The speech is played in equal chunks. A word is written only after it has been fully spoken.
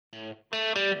Welcome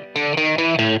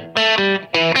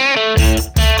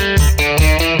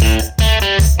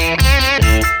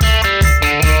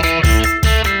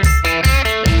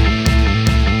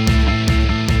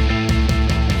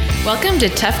to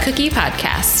Tough Cookie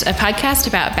Podcast, a podcast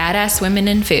about badass women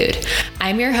in food.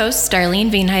 I'm your host,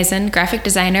 Darlene Veenhuizen, graphic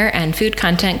designer and food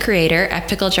content creator at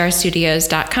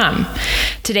PickleJarStudios.com.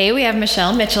 Today we have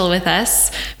Michelle Mitchell with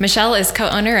us. Michelle is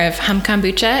co-owner of Humm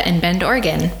Kombucha in Bend,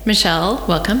 Oregon. Michelle,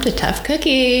 welcome to Tough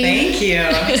Cookie. Thank you.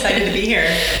 I'm excited to be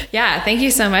here. Yeah, thank you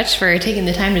so much for taking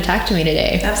the time to talk to me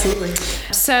today. Absolutely.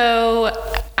 So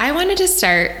I wanted to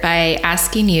start by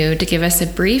asking you to give us a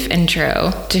brief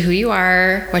intro to who you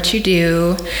are, what you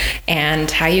do,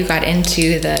 and how you got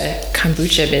into the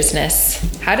kombucha business.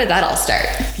 How did that all start?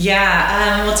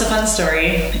 Yeah, well, it's a fun story.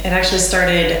 It actually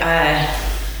started,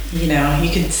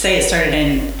 you could say it started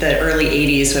in the early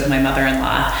 80s with my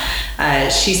mother-in-law.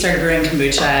 She started brewing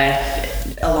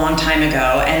kombucha a long time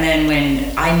ago. And then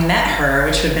when I met her,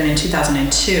 which would have been in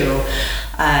 2002,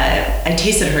 I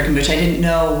tasted her kombucha. I didn't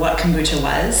know what kombucha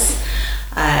was.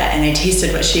 And I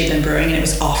tasted what she had been brewing, and it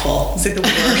was awful. It was like the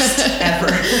worst ever.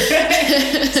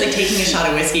 It's like taking a shot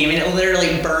of whiskey. I mean, it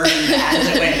literally burned as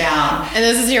it went down. And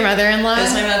this is your mother-in-law? This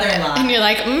is my mother-in-law. And you're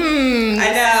like,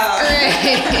 I know.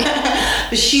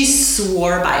 But she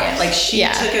swore by it. Like, she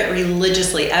took it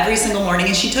religiously every single morning,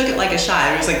 and she took it like a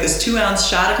shot. It was like this 2-ounce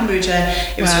shot of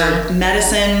kombucha. It was her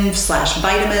medicine /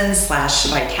 vitamins /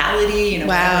 vitality,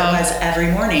 whatever it was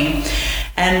every morning.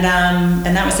 And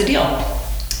that was the deal.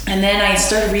 And then I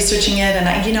started researching it, and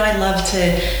I love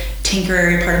to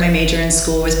tinker. Part of my major in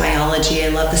school was biology. I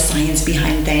love the science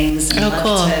behind things. And I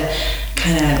love to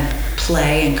kind of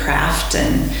play and craft.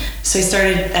 And so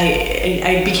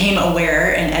I became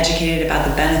aware and educated about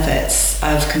the benefits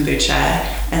of kombucha,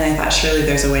 and I thought, surely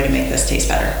there's a way to make this taste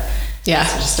better. Yeah.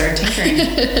 So I just started tinkering.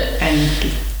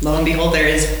 And lo and behold, there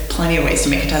is plenty of ways to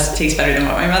make it taste better than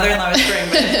what my mother-in-law was brewing,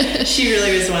 but she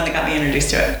really was the one that got me introduced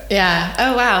to it. Yeah.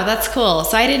 Oh, wow. That's cool.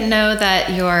 So I didn't know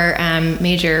that your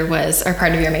major was, or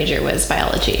part of your major was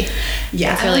biology.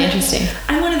 Yeah. That's really interesting.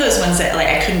 I'm one of those ones that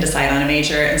I couldn't decide on a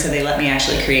major, and so they let me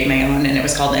actually create my own, and it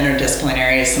was called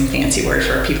interdisciplinary, is some fancy word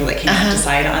for people that can't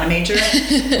decide on a major.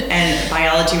 And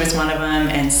biology was one of them,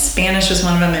 and Spanish was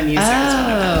one of them, and music was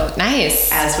one of them.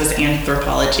 Nice. As was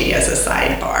anthropology as a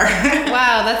sidebar.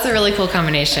 Wow, that's a really cool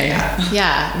combination.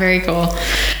 Yeah, very cool.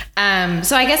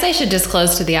 So I guess I should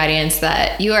disclose to the audience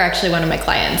that you are actually one of my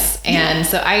clients. And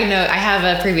so I know I have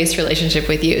a previous relationship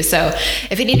with you. So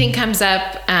if anything comes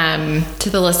up to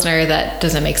the listener that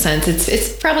doesn't make sense,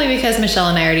 it's probably because Michelle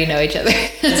and I already know each other.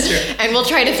 That's true. And we'll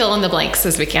try to fill in the blanks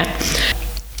as we can.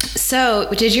 So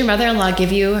did your mother-in-law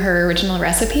give you her original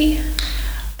recipe?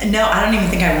 No, I don't even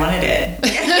think I wanted it.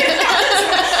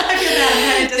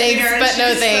 Thanks, but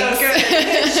no thanks.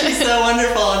 So she's so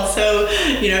wonderful, and so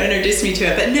introduced me to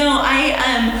it. But no, I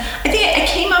think I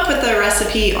came up with the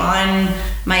recipe on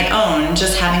my own,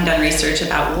 just having done research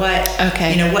about what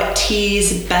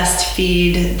teas best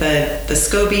feed the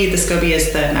SCOBY. The SCOBY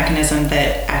is the mechanism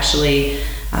that actually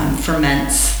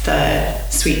ferments the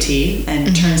sweet tea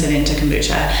and turns it into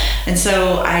kombucha. And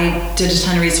so I did a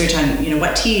ton of research on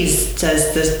what teas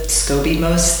does the SCOBY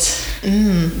most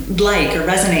like or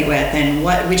resonate with, and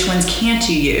which ones can't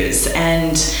you use.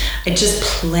 And I just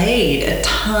played a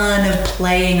ton of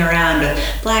playing around with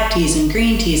black teas and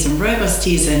green teas and rooibos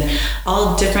teas and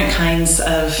all different kinds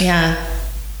of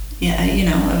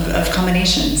of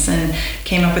combinations, and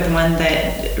came up with one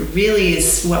that really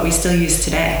is what we still use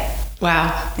today.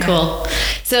 Wow. Cool.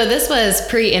 So this was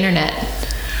pre-internet.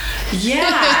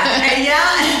 Yeah.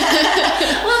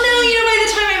 Well, no, by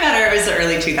the time I met her, it was the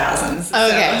early 2000s.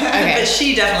 Okay. But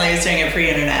she definitely was doing it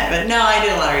pre-internet. But no, I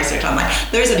did a lot of research online.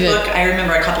 There's a book, I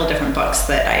remember a couple of different books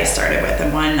that I started with,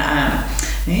 and one,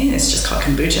 it's just called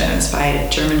Kombucha, and it's by a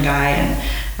German guy, and,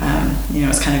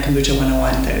 it's kind of Kombucha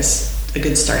 101. That was a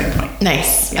good starting point.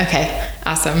 Nice. Yeah. Okay.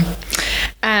 Awesome.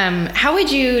 How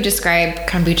would you describe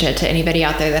kombucha to anybody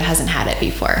out there that hasn't had it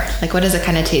before? Like, what does it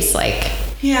kind of taste like?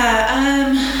 Yeah,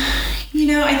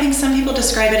 I think some people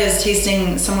describe it as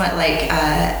tasting somewhat like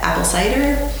apple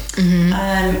cider.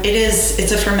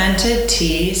 It's a fermented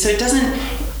tea, so it doesn't,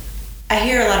 I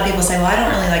hear a lot of people say, well, I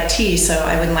don't really like tea, so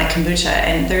I wouldn't like kombucha,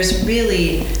 and there's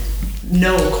really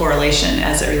no correlation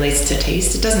as it relates to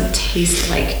taste. It doesn't taste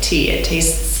like tea, it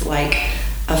tastes like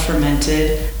a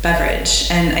fermented beverage.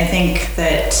 And I think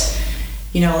that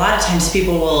a lot of times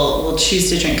people will choose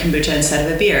to drink kombucha instead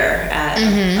of a beer at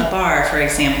a bar, for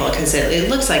example, because it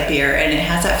looks like beer and it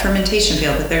has that fermentation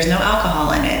feel, but there's no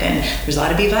alcohol in it, and there's a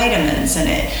lot of B vitamins in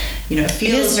it. It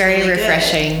feels it is very really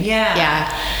refreshing. Good. Yeah.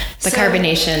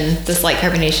 carbonation, the slight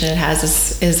carbonation it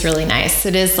has is really nice.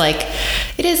 It is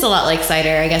a lot like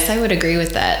cider. I guess I would agree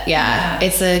with that. Yeah.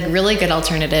 It's a really good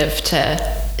alternative to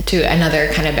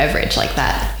another kind of beverage like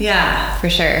that. Yeah. For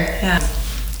sure. Yeah.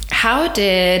 How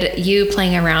did you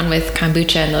playing around with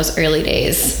kombucha in those early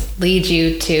days lead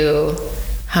you to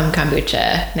Humm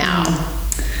Kombucha now?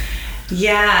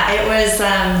 Yeah, it was,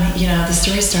 the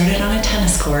story started on a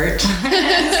tennis court.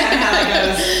 That's kind of how it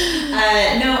goes.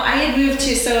 No, I had moved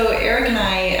so Eric and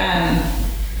I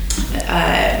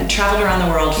traveled around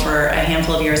the world for a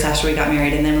handful of years after we got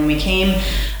married. And then when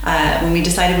we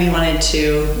decided we wanted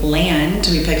to land,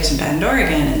 we picked Bend,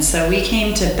 Oregon. And so we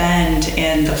came to Bend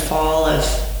in the fall of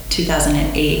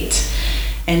 2008.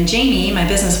 And Jamie, my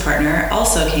business partner,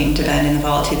 also came to Bend in the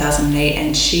fall of 2008,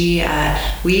 and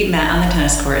we met on the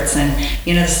tennis courts. And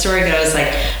the story goes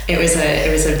it was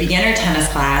a beginner tennis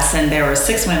class, and there were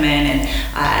 6 women, and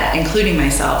including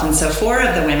myself. And so 4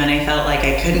 of the women, I felt like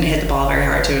I couldn't hit the ball very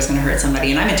hard, too. I was going to hurt somebody.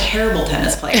 And I'm a terrible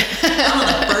tennis player. I don't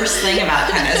know the first thing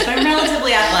about tennis, but I'm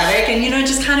relatively athletic, and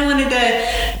just kind of wanted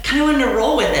to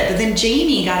roll with it. But then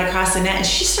Jamie got across the net, and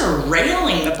she started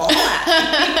railing the ball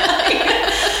at me.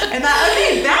 I thought,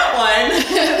 okay, that one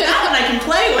I can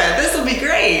play with. This will be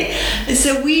great. And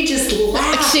so we just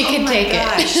laughed. She could take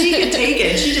it. She could take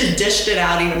it. She just dished it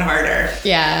out even harder.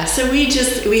 Yeah. So we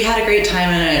had a great time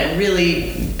and a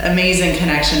really amazing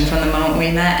connection from the moment we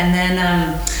met. And then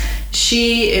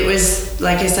it was,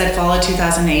 like I said, fall of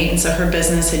 2008, and so her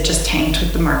business had just tanked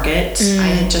with the market. I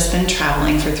had just been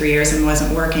traveling for 3 years and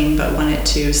wasn't working, but wanted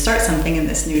to start something in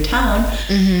this new town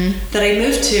that I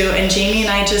moved to, and Jamie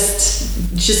and I just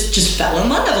fell in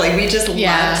love. We just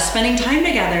loved spending time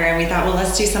together, and we thought, well,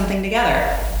 let's do something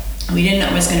together. We didn't know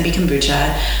it was going to be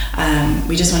kombucha.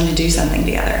 We just wanted to do something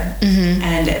together.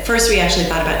 And at first we actually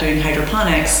thought about doing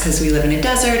hydroponics because we live in a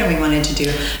desert and we wanted to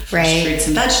do fresh fruits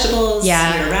and vegetables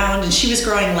year round. And she was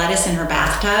growing lettuce in her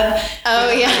bathtub.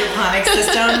 Hydroponic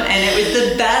system, and it was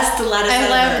the best lettuce ever. I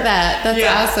love that. That's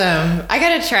awesome. I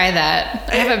gotta try that.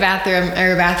 I have a bathroom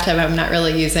or a bathtub I'm not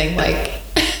really using.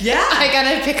 I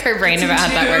gotta pick her brain about how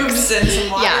that works. And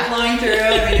some water flowing through.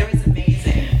 I mean, it was amazing.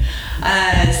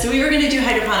 So we were going to do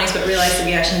hydroponics, but realized that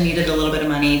we actually needed a little bit of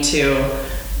money to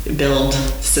build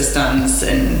systems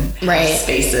and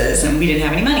spaces, and we didn't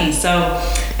have any money. So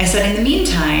I said, in the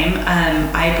meantime,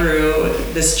 I brew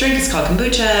this drink. It's called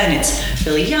kombucha, and it's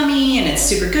really yummy, and it's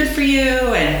super good for you,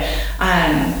 and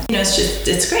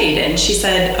it's great. And she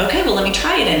said, okay, well, let me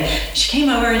try it. And she came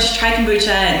over and she tried kombucha,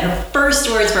 and her first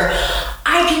words were,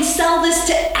 I can sell this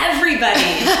to everybody.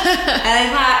 And I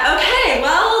thought, okay,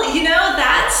 well,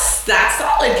 that's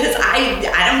solid, because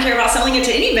I don't care about selling it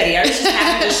to anybody. I was just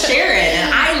happy to share it,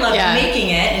 and I loved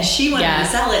making it, and she wanted to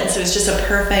sell it, and so it's just a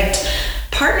perfect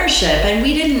partnership. And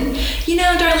we didn't,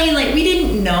 Darlene, we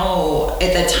didn't know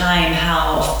at the time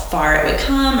how far it would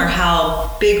come or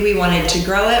how big we wanted to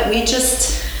grow it. We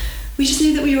just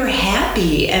knew that we were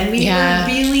happy, and we were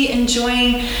really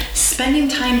enjoying spending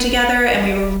time together, and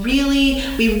we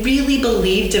really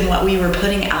believed in what we were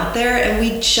putting out there, and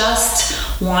we just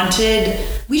wanted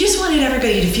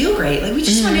everybody to feel great. We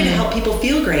just wanted to help people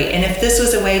feel great, and if this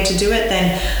was a way to do it,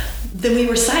 then we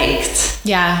were psyched.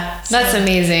 Yeah, that's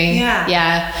amazing.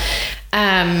 Yeah.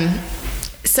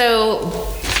 So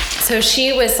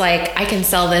she was like, I can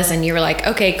sell this, and you were like,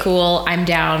 okay, cool, I'm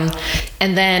down.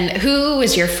 And then who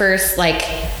was your first,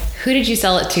 who did you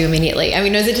sell it to immediately? I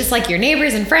mean, was it just your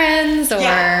neighbors and friends, or?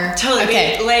 Yeah, totally.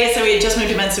 Okay. So we had just moved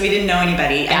to Bend, so we didn't know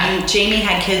anybody. Yeah. I mean, Jamie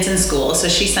had kids in school, so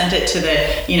she sent it to the,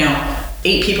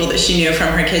 8 people that she knew from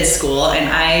her kids' school, and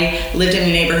I lived in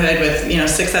a neighborhood with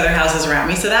 6 other houses around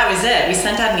me, so that was it. We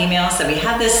sent out an email, said we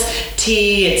have this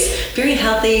tea, it's very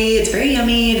healthy, it's very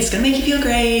yummy, it's gonna make you feel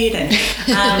great. And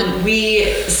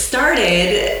we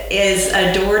started as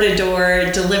a door-to-door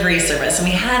delivery service, and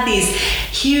we had these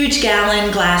huge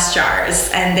gallon glass jars,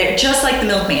 and they're just like the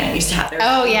milkman used to have. They're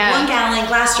 1 gallon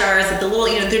glass jars with the little,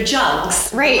 they're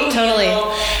jugs. Right, totally.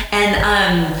 Handle.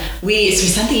 And we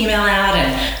sent the email out,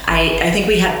 and I think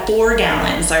we had 4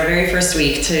 gallons our very first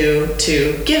week to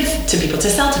give to people, to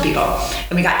sell to people.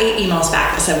 And we got 8 emails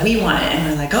back that said, we want it.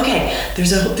 And we're like, okay,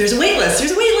 there's a wait list.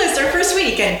 There's a wait list our first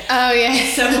week. And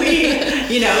so we,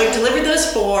 delivered those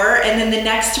 4. And then the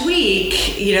next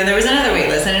week, there was another wait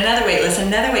list and another wait list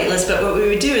and another wait list. But what we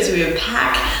would do is we would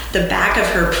pack the back of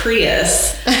her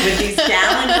Prius with these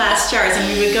gallon glass jars,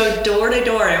 and we would go door to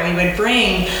door, and we would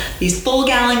bring these full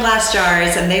gallon glass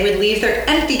jars, and they would leave their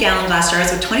empty gallon glass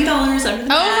jars with $20 under the mat.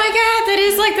 Oh my God, that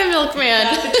is like the milkman.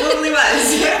 Yeah, it totally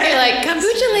was. You're like,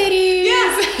 kombucha ladies.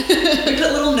 Yeah. We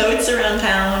put little notes around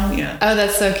town. Yeah. Oh,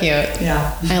 that's so cute.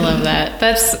 Yeah. I love that.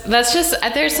 That's just,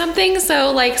 there's something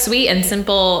so like sweet and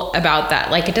simple about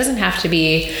that. Like, it doesn't have to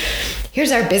be,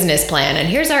 here's our business plan and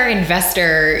here's our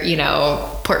investor,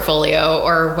 portfolio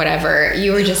or whatever.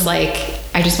 You were just like,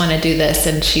 I just want to do this.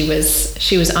 And she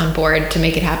was on board to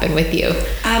make it happen with you.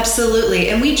 Absolutely.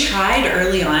 And we tried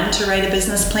early on to write a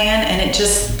business plan, and it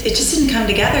just didn't come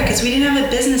together because we didn't have a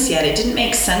business yet. It didn't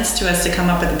make sense to us to come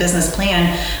up with a business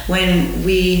plan when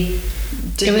we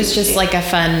didn't. It was just like a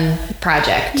fun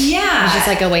project. Yeah. It was just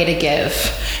like a way to give.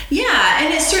 Yeah,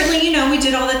 and it certainly, we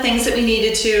did all the things that we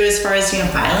needed to as far as,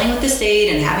 filing with the state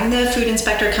and having the food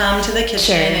inspector come to the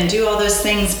kitchen and do all those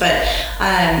things. But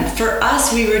for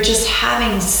us, we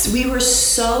were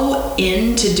so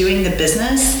into doing the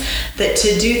business that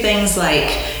to do things like,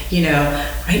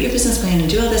 write your business plan and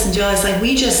do all this and do all this, like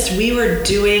we were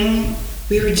doing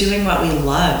what we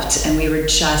loved, and we were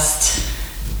just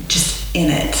in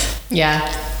it. Yeah.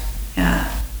 Yeah.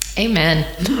 Amen.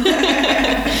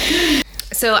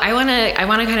 So I want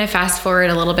to kind of fast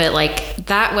forward a little bit. Like,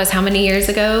 that was how many years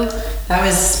ago? That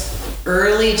was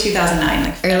early 2009.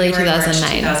 Like early February,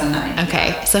 2009. March 2009. Okay.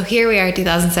 Yeah. So here we are,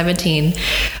 2017.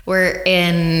 We're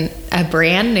in a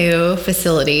brand new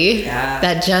facility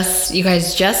that you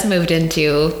guys just moved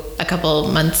into a couple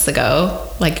months ago,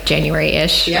 like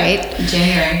January-ish, right?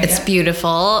 January. It's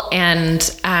beautiful.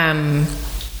 And,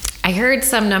 I heard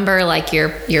some number like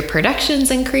your productions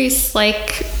increased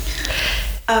like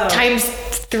times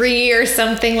 3 or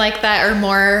something like that, or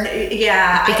more.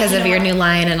 Yeah, because of your new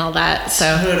line and all that.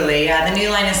 So totally, yeah. The new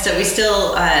line is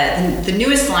still the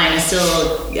newest line is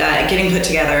still getting put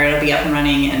together. It'll be up and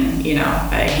running in a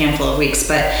handful of weeks.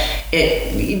 But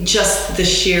just the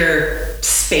sheer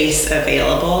space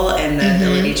available and the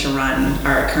ability to run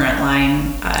our current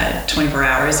line 24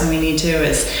 hours when we need to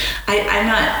is I'm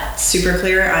not super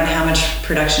clear on how much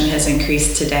production has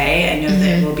increased today. I know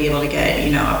that we'll be able to get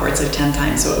upwards of 10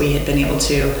 times what we had been able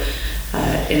to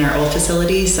in our old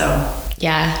facility. So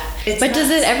yeah. But nuts. Does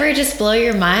it ever just blow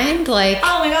your mind? Like,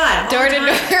 oh my God, door to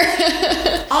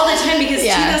door? All the time, because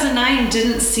 2009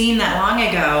 didn't seem that long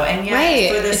ago. And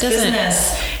yet for this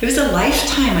business, it was a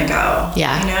lifetime ago.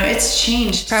 Yeah. It's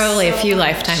changed. Probably so a few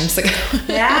much. lifetimes ago.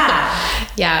 Yeah.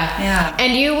 Yeah.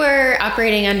 And you were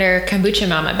operating under Kombucha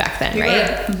Mama back then,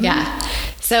 right? Mm-hmm. Yeah.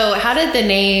 So how did the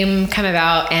name come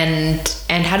about, and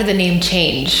how did the name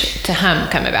change to Humm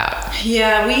come about?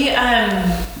 Yeah,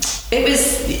 it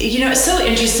was, it's so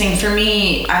interesting for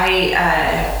me.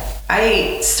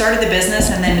 I started the business,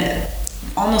 and then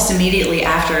almost immediately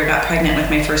after I got pregnant with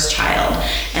my first child.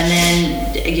 And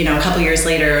then, a couple years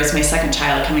later, it was my second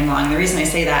child coming along. The reason I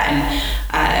say that, and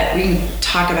we can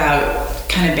talk about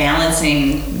kind of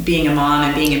balancing being a mom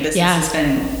and being in business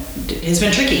has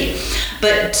been tricky.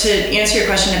 But to answer your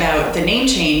question about the name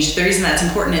change, the reason that's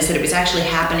important is that it was actually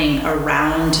happening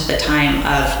around the time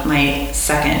of my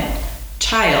second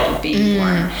child being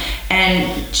born.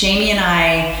 And Jamie and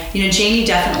I, Jamie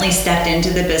definitely stepped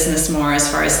into the business more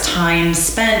as far as time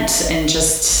spent and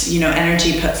just,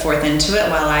 energy put forth into it,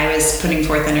 while I was putting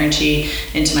forth energy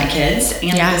into my kids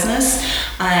and the business.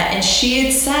 And she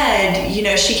had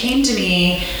said, she came to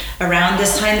me around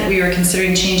this time that we were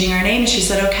considering changing our name. She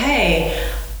said, okay,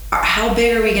 how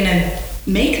big are we going to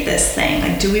make this thing?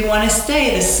 Like, do we want to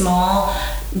stay this small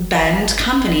Bend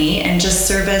company and just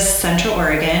service Central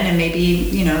Oregon and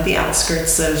maybe, the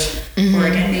outskirts of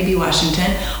Oregon, maybe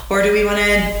Washington, or do we want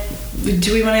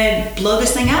to blow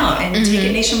this thing out and take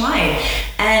it nationwide?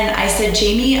 And I said,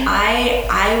 Jamie,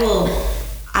 I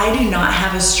do not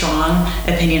have a strong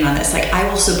opinion on this. Like, I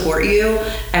will support you.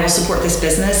 I will support this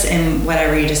business in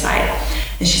whatever you decide.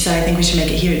 And she said, I think we should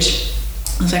make it huge.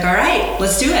 I was like, all right,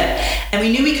 let's do it. And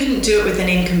we knew we couldn't do it with the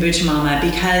name Kombucha Mama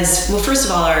because, well, first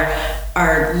of all,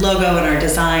 our logo and our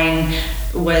design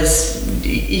was,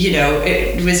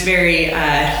 it was very,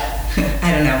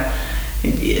 I don't know,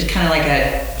 kind of like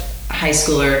a high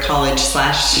school or college /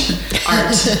 art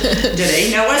did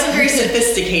it. It wasn't very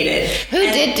sophisticated. Who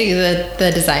did do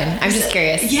the design? I'm just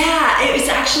curious. Yeah, it was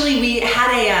actually, we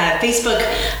had a Facebook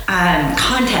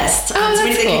contest. Oh,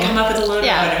 somebody that's that cool. could come up with a logo,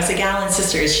 and it was a gal and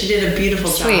sisters. She did a beautiful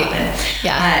job.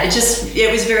 And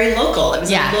it was very local. It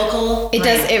was a local It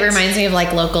brand. does. It reminds me of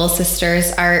like local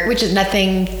sisters art, which is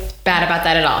nothing bad about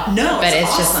that at all. No, but it's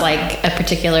awesome. just like a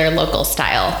particular local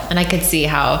style. And I could see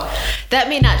how that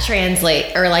may not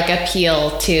translate or like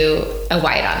appeal to a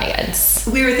wide audience.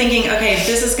 We were thinking, okay, if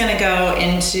this is going to go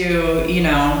into,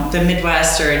 the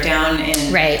Midwest or down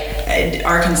in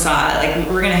Arkansas, like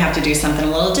we're going to have to do something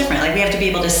a little different. Like we have to be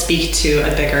able to speak to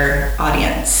a bigger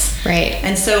audience. Right.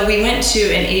 And so we went to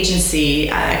an agency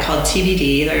called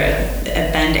TBD. They're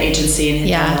a Bend agency and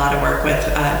had done a lot of work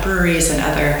with breweries and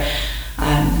other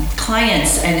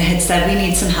clients, and had said, we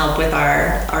need some help with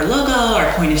our logo,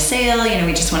 our point of sale.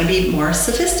 We just want to be more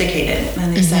sophisticated.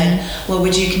 And they said, well,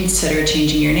 would you consider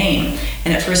changing your name?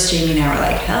 And at first, Jamie and I were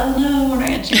like, hell no, we're not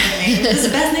going to change our name. This is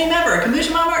the best name ever.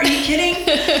 Kombucha Mama, are you kidding?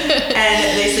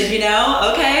 And they said,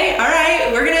 okay, all right,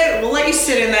 we'll let you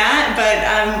sit in that, but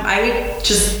I would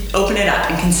just open it up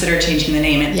and consider changing the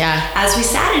name. And as we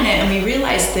sat in it, and we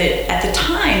realized that at the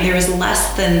time there was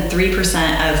less than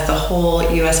 3% of the whole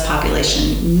U.S.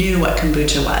 population knew what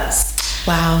kombucha was.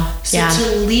 Wow. So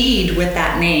to lead with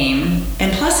that name,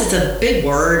 and plus it's a big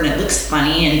word and it looks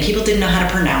funny and people didn't know how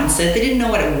to pronounce it. They didn't know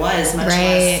what it was, much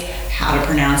less how to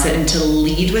pronounce it. And to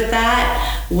lead with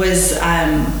that was,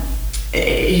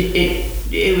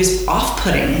 it was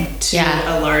off-putting to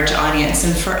a large audience.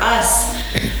 And for us,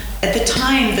 at the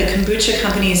time, the kombucha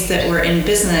companies that were in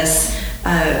business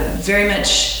very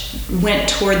much went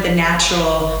toward the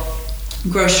natural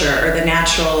grocer or the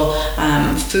natural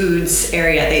foods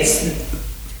area.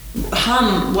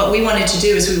 Humm, what we wanted to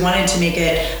do is we wanted to make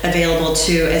it available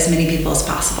to as many people as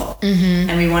possible.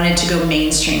 And we wanted to go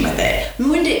mainstream with it.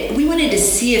 We wanted to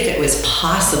see if it was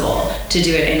possible to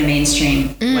do it in a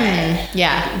mainstream way.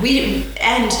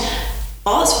 And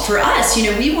also for us,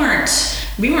 we weren't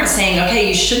saying, okay,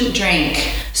 you shouldn't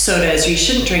drink sodas, or you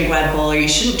shouldn't drink Red Bull, or you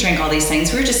shouldn't drink all these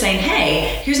things. We were just saying,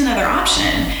 hey, here's another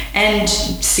option, and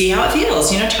see how it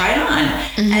feels. Try it on.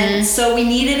 And so we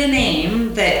needed a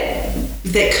name that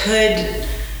could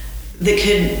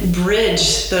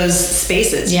bridge those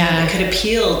spaces. That could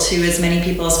appeal to as many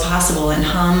people as possible. And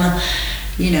Humm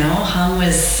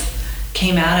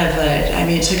came out of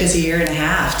it took us 1.5 years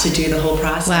to do the whole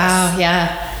process. Wow.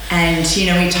 Yeah. And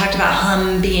we talked about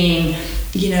Humm being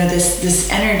this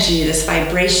energy, this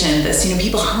vibration, this,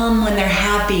 people hum when they're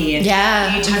happy. And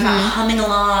you talk about humming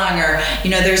along, or,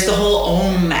 there's the whole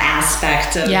om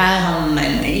aspect of hum.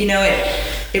 And,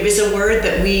 it was a word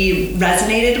that we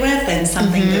resonated with, and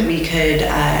something that we could,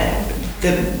 that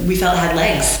we felt had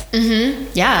legs.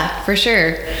 Yeah, for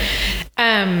sure.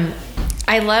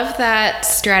 I love that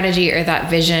strategy or that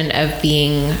vision of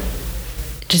being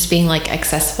like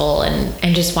accessible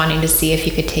and just wanting to see if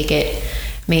you could take it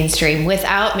mainstream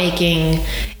without making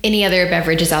any other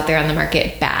beverages out there on the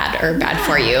market bad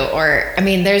for you. Or,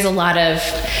 there's a lot of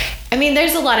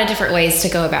different ways to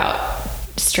go about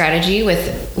strategy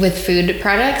with food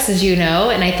products, as you know.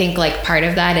 And I think like part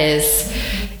of that is,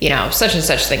 such and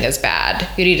such thing is bad.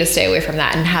 You need to stay away from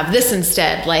that and have this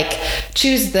instead. Like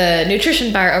choose the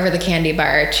nutrition bar over the candy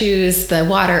bar, choose the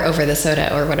water over the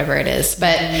soda, or whatever it is.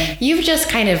 But you've just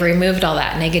kind of removed all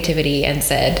that negativity and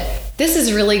said, this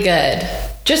is really good.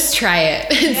 Just try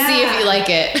it and see if you like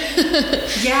it.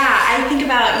 I think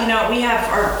about, we have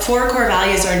our 4 core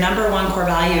values. Our number 1 core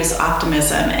value is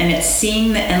optimism, and it's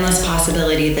seeing the endless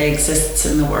possibility that exists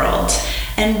in the world.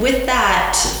 And with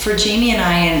that, for Jamie and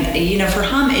I, and, for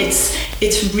Humm, it's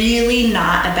really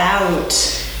not about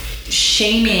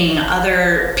shaming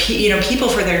other, people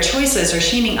for their choices, or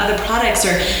shaming other products,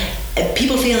 or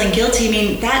people feeling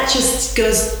guilty. That just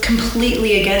goes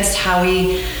completely against how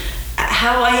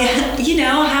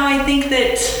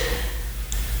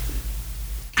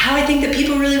I think that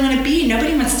people really want to be.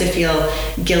 Nobody wants to feel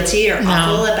guilty or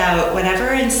awful about whatever.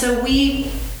 And so we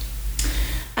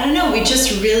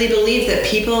just really believe that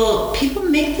people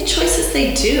make the choices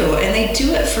they do, and they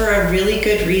do it for a really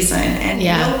good reason. And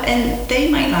and they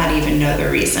might not even know the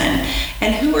reason.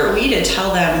 And who are we to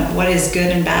tell them what is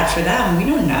good and bad for them? We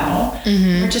don't know.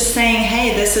 We're just saying,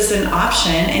 hey, this is an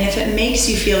option, and if it makes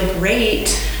you feel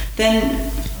great, then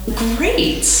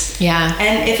great.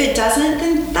 And if it doesn't,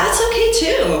 then that's okay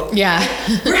too.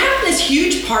 We're having this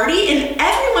huge party and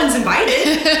everyone's invited.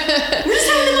 We're just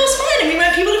having the most fun, and we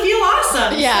want people to feel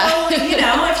awesome. So,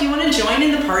 if you want to join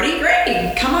in the party,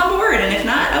 great, come on board. And if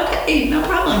not, okay, no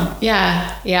problem.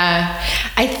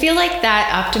 I feel like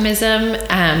that optimism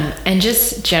and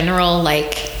just general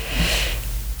like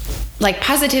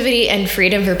positivity and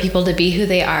freedom for people to be who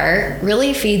they are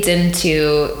really feeds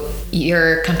into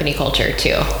your company culture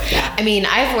too.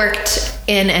 I've worked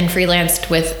in and freelanced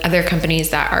with other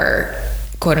companies that are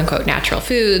quote unquote natural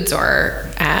foods or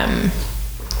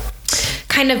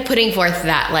kind of putting forth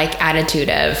that like attitude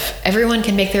of everyone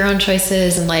can make their own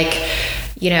choices and like,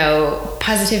 you know,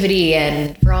 positivity,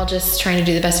 and we're all just trying to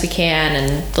do the best we can,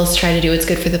 and let's try to do what's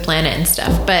good for the planet and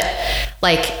stuff. But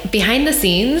like behind the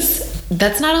scenes,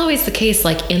 that's not always the case,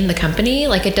 like in the company.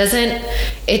 Like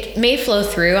it may flow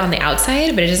through on the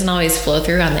outside, but it doesn't always flow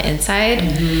through on the inside,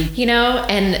 you know?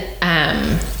 And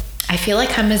I feel like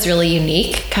Humm is really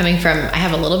unique coming from, I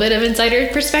have a little bit of insider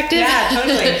perspective. Yeah,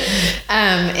 totally.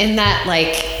 In that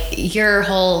like your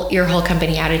whole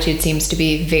company attitude seems to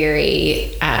be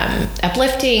very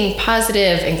uplifting,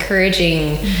 positive,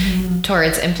 encouraging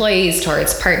towards employees,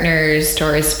 towards partners,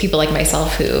 towards people like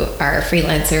myself who are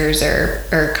freelancers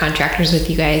or contractors with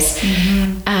you guys.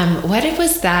 What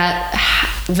was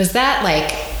that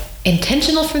like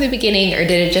intentional from the beginning, or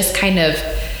did it just kind of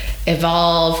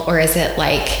evolve, or is it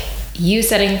like you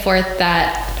setting forth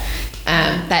that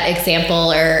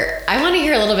example? Or I want to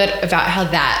hear a little bit about how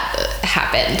that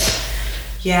happened.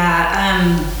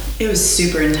 Yeah, it was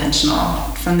super intentional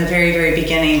from the very, very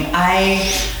beginning.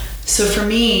 So for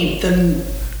me,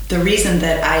 the reason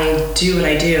that I do what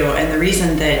I do, and the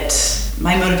reason that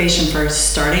my motivation for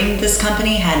starting this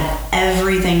company had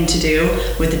everything to do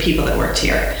with the people that worked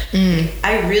here.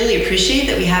 I really appreciate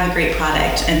that we have a great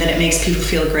product and that it makes people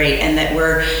feel great and that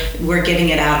we're getting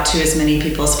it out to as many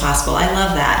people as possible. I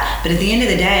love that. But at the end of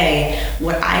the day,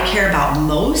 what I care about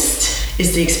most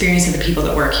is the experience of the people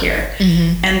that work here.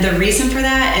 And the reason for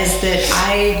that is that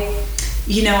I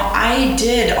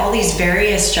did all these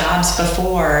various jobs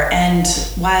before, and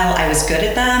while I was good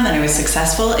at them and I was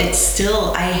successful,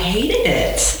 I hated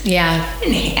it. Yeah. I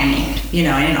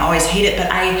didn't always hate it, but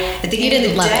at the end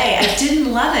of the day, I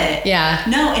didn't love it. Yeah.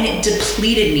 No, and it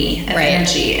depleted me of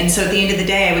energy. And so at the end of the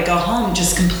day, I would go home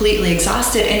just completely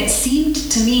exhausted, and it seemed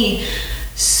to me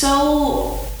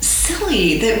so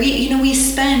silly that we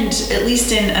spend, at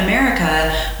least in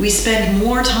America, we spend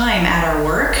more time at our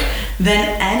work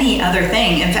than any other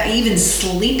thing. In fact, even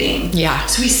sleeping. Yeah.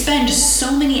 So we spend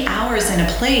so many hours in a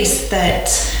place that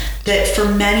for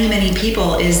many, many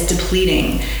people is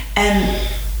depleting. And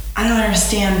I don't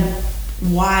understand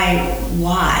why.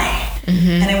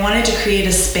 And I wanted to create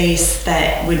a space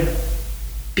that would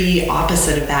be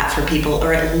opposite of that for people,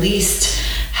 or at least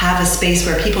have a space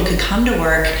where people could come to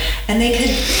work and they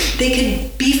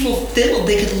could be fulfilled.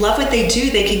 They could love what they do.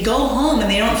 They could go home and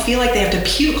they don't feel like they have to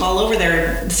puke all over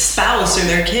their spouse or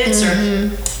their kids or,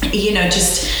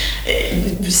 just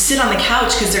sit on the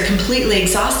couch because they're completely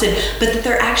exhausted, but that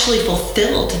they're actually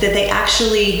fulfilled, that they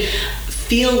actually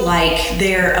feel like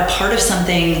they're a part of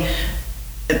something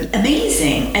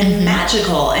amazing and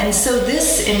magical. And so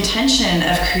this intention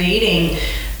of creating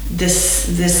this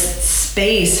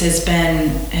space has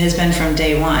been from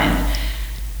day one.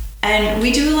 And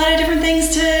we do a lot of different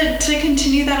things to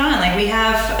continue that on. Like we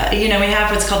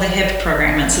have what's called the HIP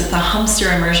program. It's the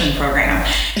Hummster Immersion Program.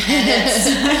 And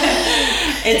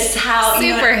it's how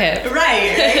super hip.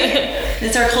 Right.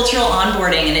 It's our cultural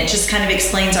onboarding, and it just kind of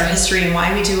explains our history and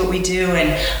why we do what we do,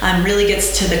 and really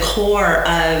gets to the core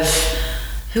of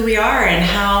who we are and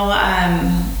how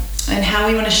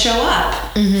we want to show up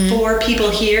for people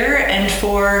here and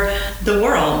for the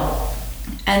world.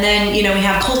 And then, we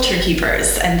have culture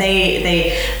keepers, and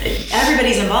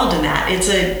everybody's involved in that. It's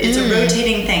a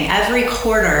rotating thing. Every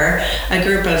quarter, a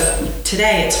group of,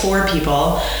 today it's 4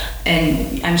 people,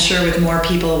 and I'm sure with more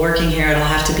people working here, it'll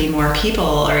have to be more people,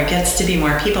 or it gets to be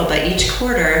more people, but each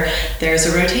quarter there's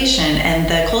a rotation, and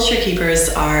the culture keepers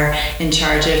are in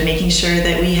charge of making sure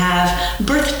that we have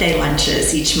birthday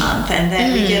lunches each month, and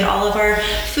that we get all of our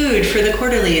food for the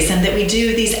quarterlies, and that we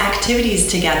do these activities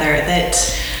together that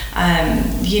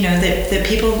that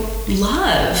people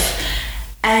love.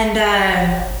 And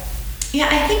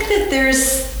I think that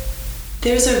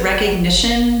there's a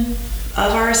recognition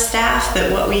of our staff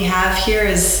that what we have here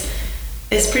is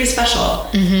pretty special.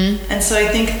 And so I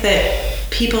think that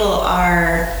people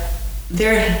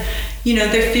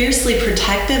they're fiercely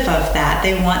protective of that.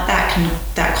 They want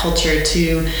that culture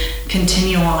to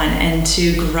continue on and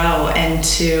to grow and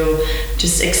to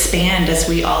just expand as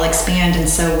we all expand. And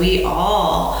so we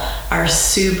all are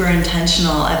super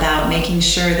intentional about making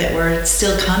sure that we're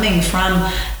still coming from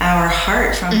our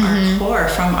heart, from our core,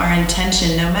 from our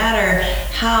intention, no matter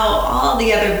how all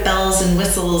the other bells and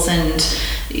whistles and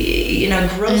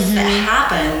growth that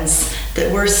happens,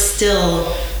 that we're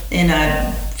still in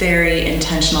a very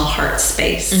intentional heart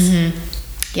space.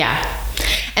 Yeah.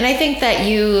 And I think that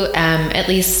you, at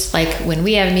least like when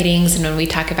we have meetings and when we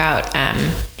talk about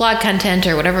blog content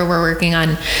or whatever we're working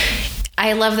on,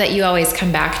 I love that you always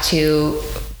come back to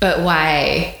but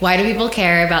why? Why do people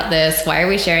care about this? Why are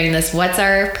we sharing this? What's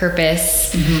our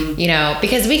purpose? You know,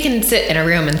 because we can sit in a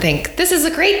room and think, this is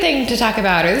a great thing to talk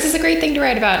about, or this is a great thing to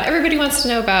write about. Everybody wants to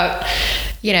know about,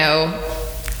 you know,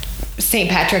 St.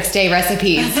 Patrick's Day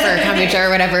recipes for kombucha or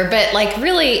whatever. But like,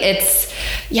 really, it's,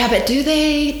 yeah, but do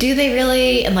they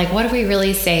really? And like, what are we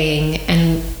really saying?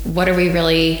 And what are we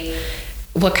really,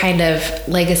 what kind of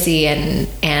legacy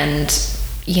and,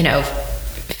 you know,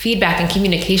 feedback and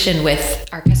communication with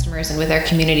our customers and with our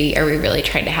community are we really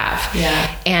trying to have?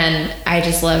 Yeah. And I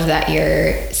just love that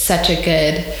you're such a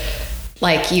good,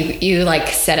 like, you like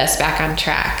set us back on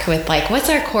track with like, what's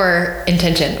our core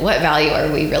intention? What value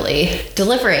are we really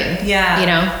delivering? Yeah. You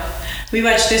know?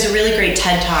 There's a really great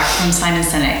TED Talk from Simon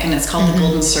Sinek, and it's called The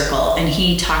Golden Circle. And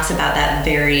he talks about that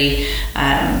very,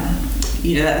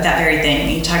 that very thing.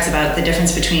 He talks about the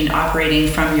difference between operating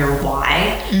from your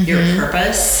why, your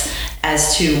purpose,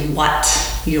 as to what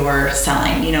you're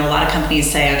selling. You know, a lot of companies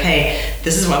say, okay,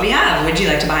 this is what we have. Would you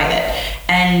like to buy it?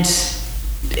 And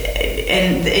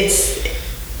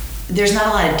there's not a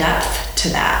lot of depth to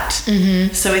that.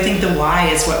 So I think the why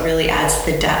is what really adds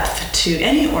the depth to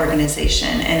any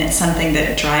organization. And it's something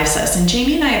that drives us. And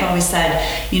Jamie and I have always said,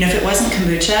 you know, if it wasn't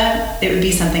kombucha, it would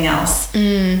be something else.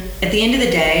 At the end of the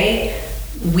day,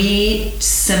 we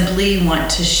simply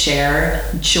want to share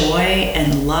joy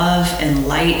and love and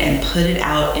light and put it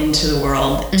out into the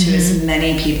world to as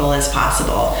many people as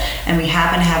possible. And we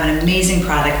happen to have an amazing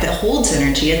product that holds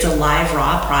energy. It's a live,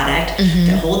 raw product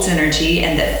that holds energy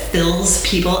and that fills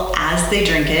people as they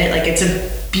drink it. Like, it's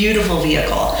a beautiful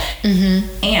vehicle.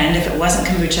 And if it wasn't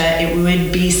kombucha, it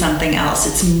would be something else.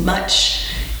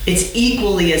 It's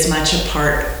equally as much a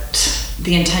part.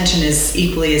 The intention is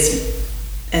equally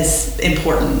as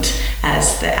important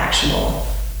as the actual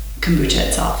kombucha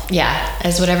itself. Yeah,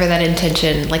 as whatever that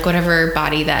intention, like whatever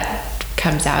body that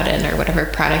comes out in or whatever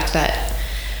product that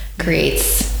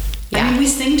creates. Yeah. I mean, we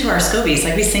sing to our scobies,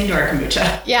 like we sing to our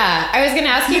kombucha. Yeah, I was going to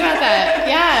ask you about that.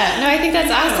 Yeah, no, I think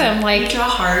that's awesome. Like, we draw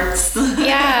hearts.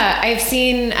 Yeah, I've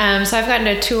seen, so I've gotten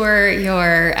to tour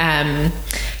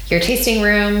your tasting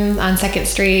room on 2nd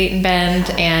Street in Bend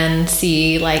and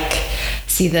see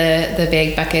the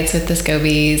big buckets with the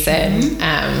scobies. And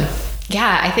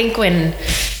yeah, I think when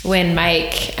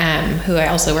Mike, who I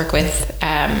also work with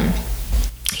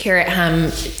here at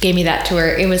Humm, gave me that tour,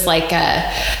 it was like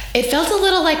it felt a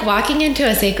little like walking into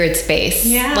a sacred space.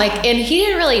 Yeah. Like, and he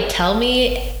didn't really tell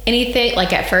me anything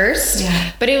like at first,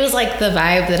 but it was like the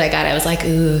vibe that I got. I was like,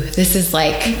 ooh, this is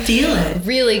like, I feel it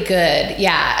really good.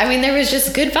 Yeah, I mean, there was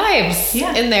just good vibes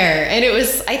in there, and it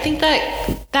was, I think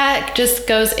that just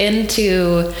goes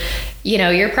into, you know,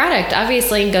 your product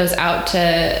obviously, and goes out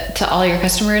to all your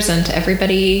customers and to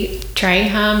everybody trying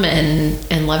Humm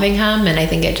and loving Humm. And I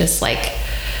think it just like,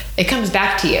 it comes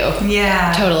back to you.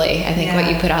 Yeah. Totally. I think what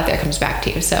you put out there comes back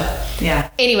to you. So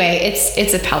anyway,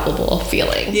 it's a palpable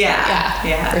feeling.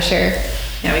 Yeah. For sure.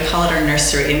 Yeah, we call it our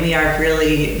nursery, and we are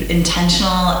really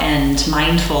intentional and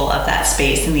mindful of that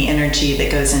space and the energy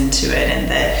that goes into it,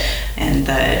 and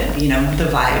the you know, the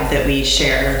vibe that we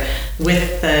share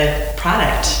with the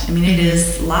product. I mean, it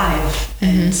is live,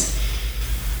 and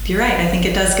you're right. I think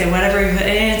it does get whatever we put,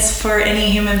 and it's for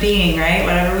any human being, right?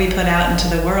 Whatever we put out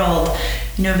into the world,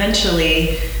 you know,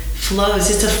 eventually flows.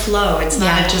 It's a flow. It's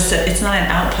not it's not an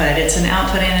output. It's an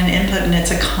output and an input, and it's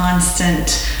a constant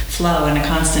flow and a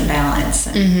constant balance.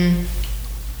 And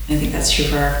I think that's true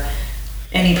for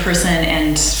any person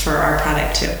and for our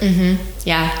product too.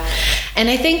 Yeah. And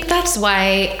I think that's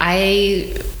why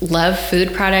I love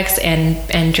food products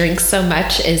and drinks so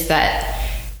much, is that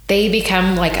they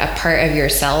become like a part of your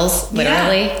cells,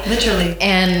 literally. Yeah, literally.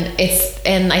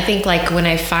 And I think like when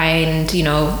I find, you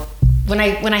know, when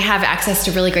I have access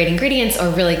to really great ingredients or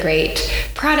really great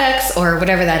products or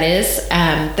whatever that is,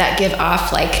 that give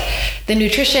off like the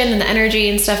nutrition and the energy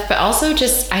and stuff, but also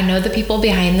just, I know the people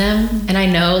behind them, and I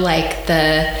know like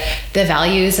the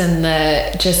values and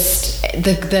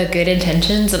the good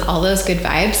intentions and all those good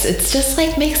vibes. It's just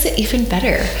like makes it even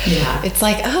better. Yeah. It's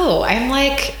like, oh, I'm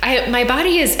like, my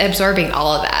body is absorbing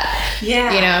all of that.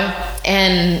 Yeah. You know?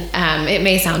 And it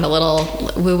may sound a little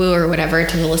woo-woo or whatever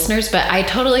to the listeners, but I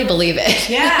totally believe it.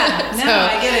 Yeah, no,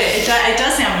 I get it. It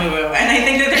does sound woo-woo, and I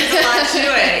think that there's a lot to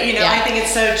it. You know, I think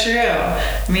it's so true.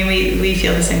 I mean, we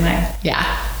feel the same way. Yeah,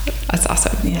 that's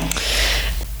awesome. Yeah.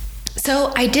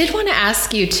 So I did want to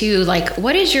ask you too, like,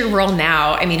 what is your role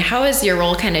now? I mean, how has your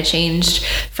role kind of changed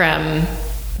from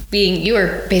being, you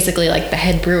were basically like the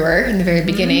head brewer in the very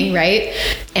beginning, right?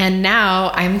 And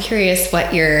now I'm curious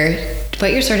what your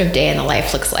sort of day in the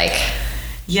life looks like.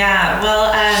 Yeah,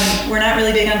 well, we're not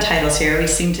really big on titles here. We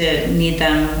seem to need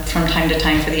them from time to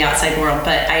time for the outside world.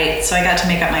 But I got to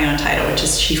make up my own title, which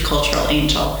is Chief Cultural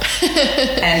Angel,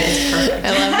 and it's perfect. I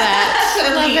love that.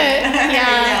 I love it.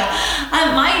 Yeah.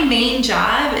 My main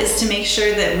job is to make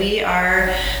sure that we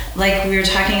are, like we were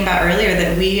talking about earlier,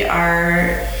 that we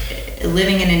are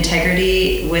living in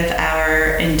integrity with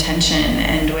our intention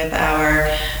and with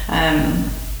our,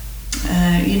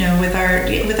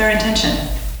 with our intention.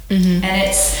 Mm-hmm. And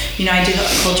it's, I do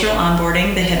cultural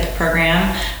onboarding, the HIP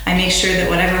program. I make sure that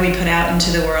whatever we put out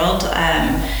into the world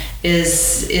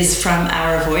is from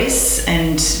our voice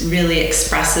and really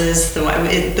expresses the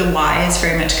why is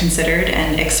very much considered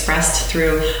and expressed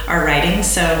through our writing.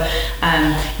 So,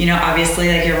 obviously,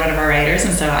 like, you're one of our writers,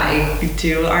 and so I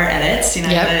do our edits.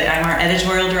 I'm our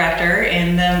editorial director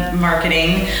in the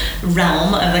marketing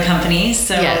realm of the company.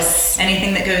 So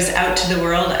anything that goes out to the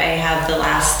world, I have the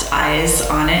last eyes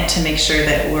on it to make sure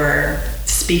that we're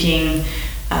speaking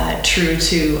true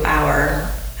to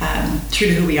our true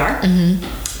to who we are. Mm-hmm.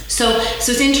 So it's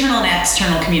internal and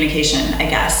external communication, I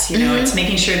guess. It's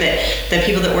making sure that the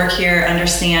people that work here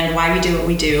understand why we do what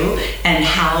we do and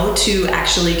how to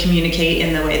actually communicate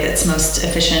in the way that's most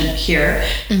efficient here.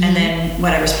 Mm-hmm. And then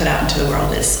whatever's put out into the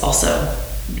world is also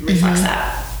reflects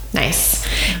that. Nice.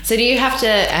 So do you have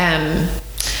to,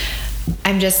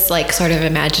 I'm just like sort of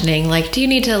imagining, like, do you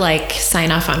need to like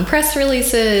sign off on press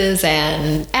releases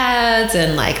and ads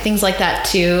and like things like that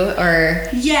too? Or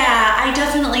I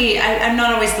definitely, I'm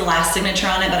not always the last signature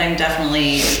on it, but I'm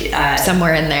definitely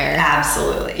somewhere in there.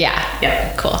 Absolutely. Yeah.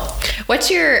 Yep. Cool. What's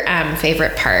your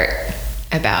favorite part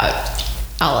about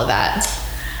all of that?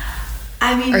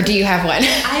 I mean, or do you have one?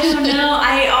 I don't know.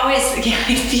 I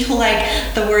feel like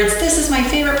the words, "this is my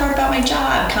favorite part about my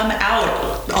job," come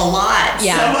out a lot.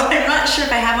 Yeah. So I'm not sure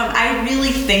if I have them. I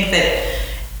really think that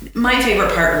my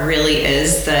favorite part really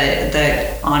is the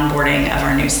onboarding of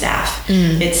our new staff.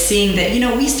 It's seeing that,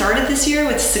 we started this year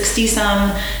with 60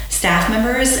 some staff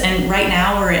members, and right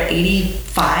now we're at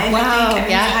 85. Wow. I think.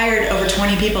 We've hired over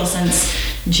 20 people since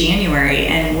January,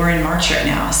 and we're in March right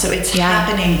now. So it's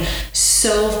happening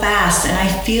so fast, and I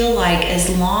feel like as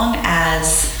long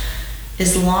as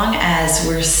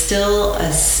we're still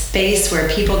a space where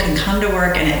people can come to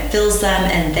work and it fills them,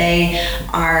 and they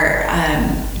are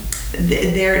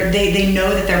they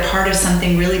know that they're part of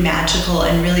something really magical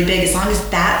and really big, as long as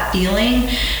that feeling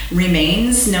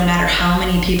remains, no matter how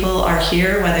many people are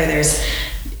here, whether there's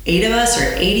 8 of us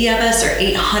or 80 of us or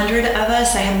 800 of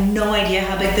us, I have no idea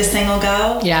how big this thing will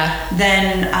go. Yeah.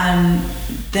 Then I'm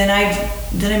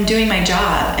doing my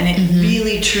job, and it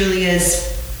really truly is,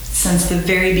 since the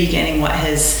very beginning, what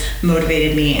has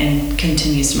motivated me and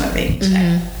continues to motivate me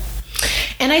today.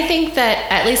 And I think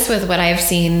that, at least with what I've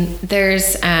seen,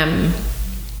 there's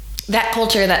that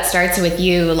culture that starts with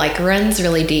you, like, runs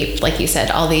really deep. Like you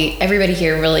said, everybody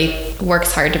here really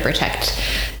works hard to protect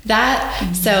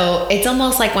that. So it's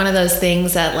almost like one of those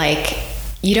things that, like,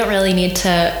 you don't really need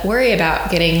to worry about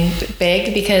getting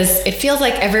big, because it feels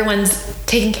like everyone's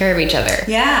taking care of each other.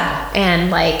 Yeah.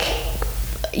 And like,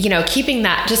 keeping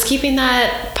that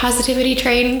positivity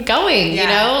train going,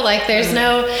 like there's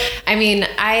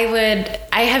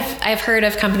I've heard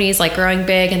of companies like growing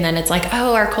big, and then it's like,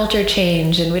 oh, our culture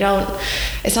changed and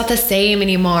it's not the same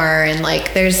anymore. And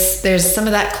like, there's some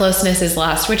of that closeness is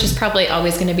lost, which is probably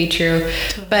always going to be true.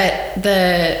 But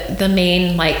the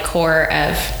main like core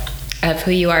of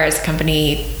who you are as a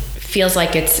company feels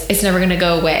like it's never going to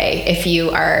go away if you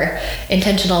are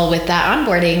intentional with that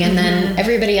onboarding, and then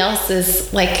everybody else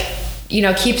is like,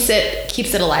 keeps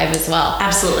it alive as well.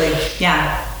 Absolutely.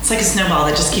 Yeah. It's like a snowball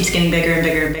that just keeps getting bigger and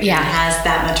bigger and bigger. Yeah. And has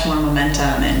that much more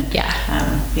momentum. And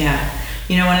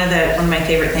one of my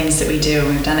favorite things that we do, and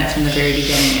we've done it from the very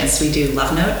beginning, is we do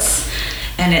love notes.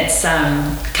 And it's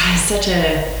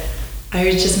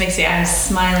it just makes me, I'm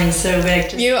smiling so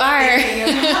big. You are.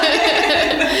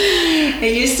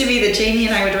 It used to be that Jamie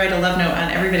and I would write a love note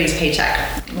on everybody's paycheck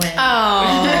when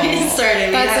I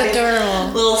started. That's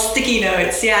adorable. Little sticky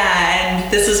notes, and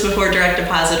this was before direct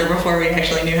deposit, or before we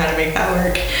actually knew how to make that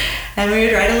work. And we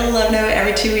would write a little love note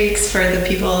every 2 weeks for the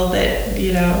people that,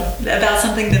 about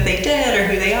something that they did or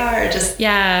who they are. And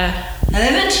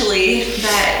eventually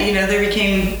that, there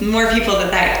became more people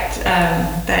that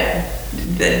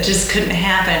just couldn't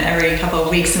happen every couple of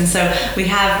weeks. And so we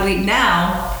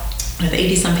now, with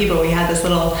 80 some people, we have this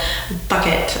little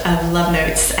bucket of love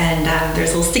notes, and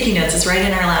there's little sticky notes. It's right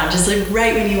in our lounge. It's like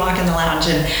right when you walk in the lounge,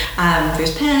 and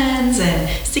there's pens and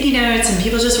sticky notes, and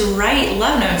people just write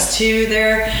love notes to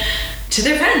their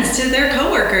friends, to their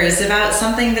coworkers, about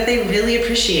something that they really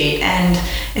appreciate. And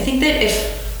I think that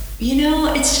if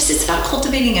it's about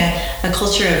cultivating a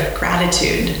culture of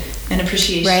gratitude and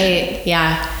appreciation. Right.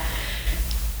 Yeah.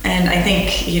 And I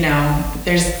think,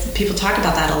 there's people talk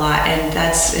about that a lot, and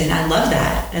I love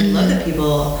that. I love that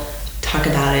people talk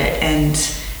about it. And,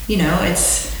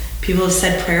 people have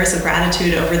said prayers of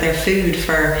gratitude over their food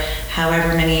for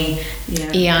however many,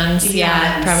 eons.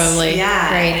 Yeah, probably.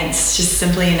 Yeah. Right. And it's just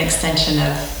simply an extension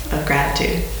of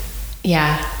gratitude.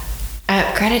 Yeah.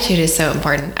 Gratitude is so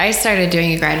important. I started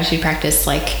doing a gratitude practice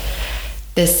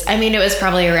it was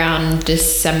probably around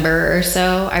December or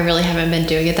so. I really haven't been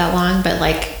doing it that long, but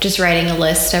just writing a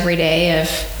list every day of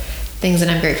things that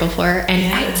I'm grateful for.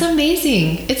 And it's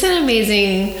amazing. It's an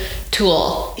amazing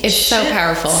tool. It's so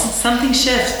powerful. Something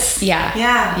shifts. Yeah.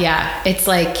 Yeah. Yeah. It's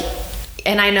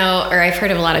and I know, or I've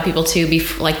heard of a lot of people too,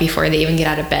 before they even get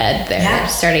out of bed, they're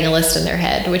starting a list in their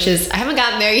head, which is, I haven't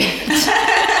gotten there yet.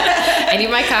 I need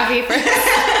my coffee first.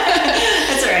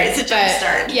 That's all right. It's a jump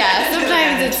start. Yeah.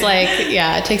 Sometimes it's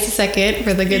it takes a second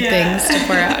for the good things to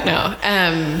pour out. No.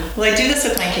 Well, I do this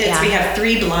with my kids. We have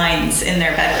 3 blinds in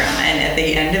their bedroom, and at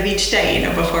the end of each day,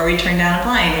 before we turn down a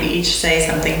blind, we each say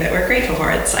something that we're grateful for.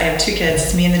 I have 2 kids.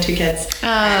 It's me and the 2 kids.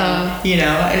 Oh.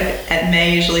 And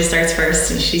May usually starts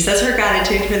first, and she says her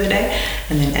gratitude for the day,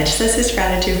 and then Edge says his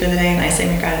gratitude for the day, and I say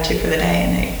my gratitude for the day,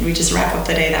 and we just wrap up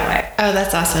the day that way. Oh,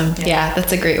 that's awesome. Yeah,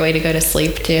 that's a great way to go to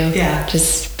sleep too. Yeah.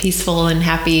 Just peaceful and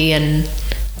happy and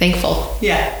thankful.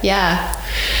 Yeah. Yeah.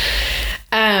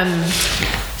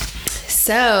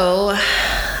 So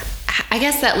I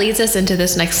guess that leads us into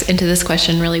this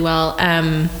question really well.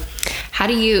 How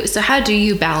do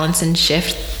you balance and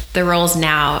shift the roles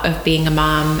now of being a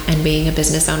mom and being a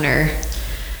business owner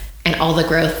and all the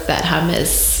growth that Humm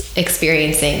is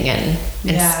experiencing and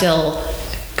still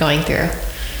going through?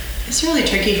 It's really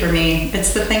tricky for me.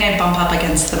 It's the thing I bump up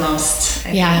against the most,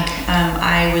 I think.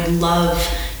 I would love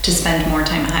to spend more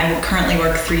time. I currently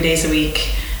work 3 days a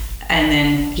week, and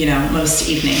then, most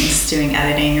evenings doing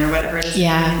editing or whatever it is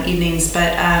in evenings.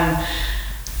 But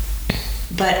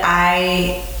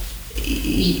I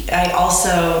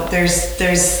also,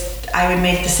 I would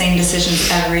make the same decisions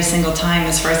every single time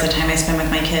as far as the time I spend with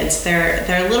my kids. They're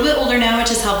a little bit older now,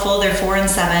 which is helpful. They're 4 and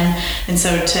 7. And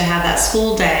so to have that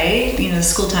school day, the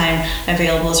school time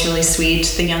available is really sweet.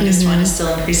 The youngest one is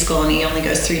still in preschool, and he only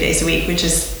goes 3 days a week, which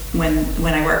is when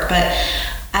I work. But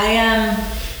I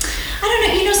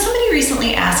don't know, somebody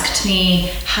recently asked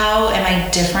me, how am I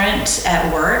different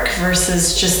at work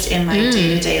versus just in my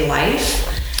day-to-day life?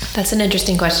 That's an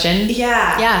interesting question.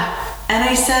 Yeah. Yeah. And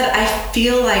I said, I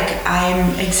feel like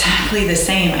I'm exactly the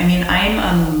same. I mean, I'm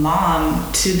a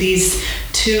mom to these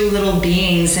 2 little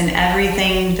beings, and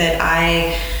everything that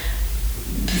I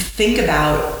think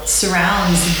about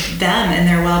surrounds them and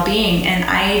their well-being. And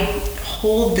I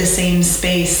hold the same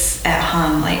space at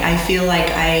Humm. I feel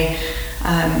like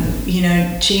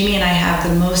Jamie and I have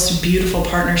the most beautiful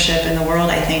partnership in the world,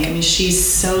 I think. I mean, she's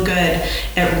so good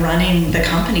at running the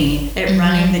company, at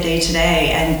running the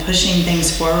day-to-day and pushing things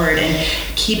forward and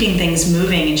keeping things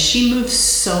moving. And she moves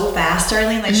so fast,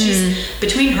 Darlene. She's,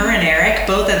 between her and Eric,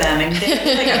 both of them, and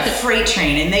they're like a freight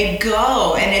train, and they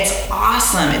go, and it's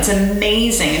awesome. It's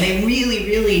amazing. And they really,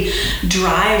 really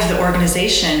drive the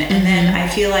organization. And then I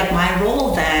feel like my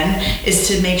role then is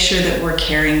to make sure that we're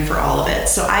caring for all of it.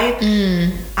 So I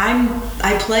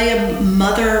play a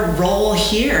mother role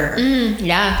here.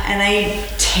 Yeah. And I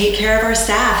take care of our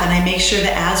staff, and I make sure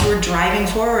that as we're driving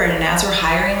forward, and as we're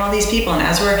hiring all these people, and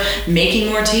as we're making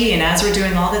more tea, and as we're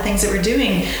doing all the things that we're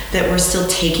doing, that we're still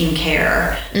taking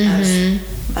care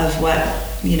of what,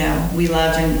 we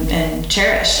love and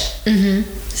cherish.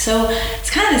 So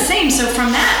it's kind of the same. So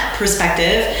from that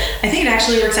perspective, I think it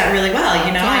actually works out really well.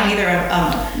 I'm either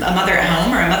a mother at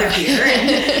home or a mother here, and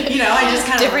I just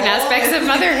kind of different aspects of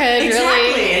motherhood.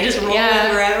 Exactly. Really, I just roll with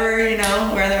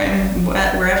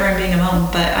wherever I'm being a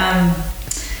mom. But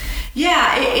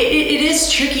it is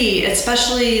tricky,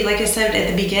 especially like I said at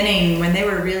the beginning when they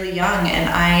were really young, and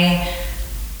I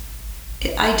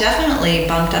definitely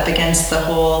bumped up against the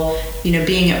whole,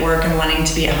 being at work and wanting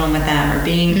to be at home with them, or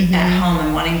being at home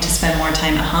and wanting to spend more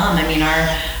time at Humm. I mean,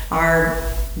 our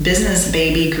business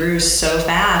baby grew so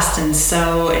fast, and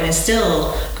is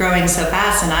still growing so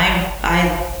fast, and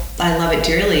I love it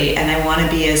dearly, and I want to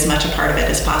be as much a part of it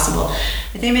as possible.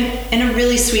 I think I'm in a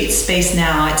really sweet space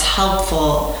now. It's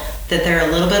helpful that they're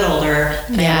a little bit older,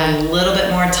 they have a little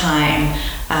bit more time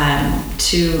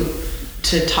to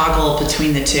toggle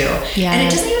between the 2. Yeah. And it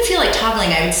doesn't even feel like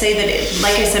toggling. I would say that,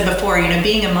 like I said before,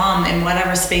 being a mom in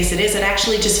whatever space it is, it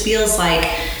actually just feels like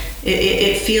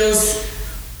it feels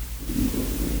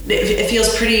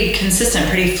pretty consistent,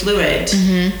 pretty fluid.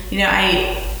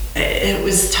 I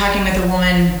was talking with a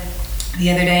woman the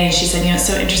other day, and she said, it's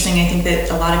so interesting. I think that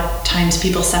a lot of times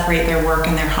people separate their work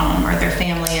and their home, or their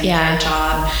family and their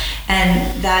job.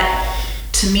 And that,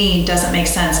 to me, doesn't make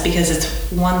sense, because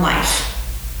it's one life.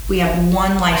 We have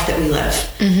one life that we live.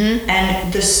 Mm-hmm.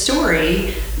 And the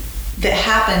story that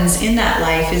happens in that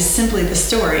life is simply the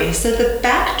story. So the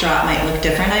backdrop might look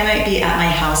different. I might be at my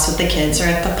house with the kids, or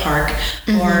at the park,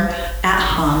 mm-hmm. or at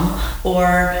Humm,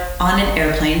 or on an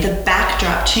airplane. The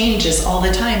backdrop changes all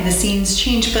the time. The scenes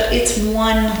change, but it's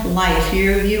one life.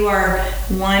 You are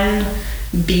one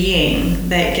being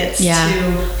that gets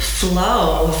to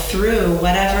flow through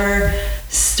whatever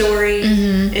story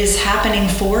mm-hmm. is happening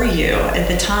for you at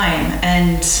the time.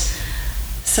 And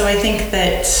so I think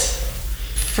that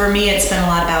for me, it's been a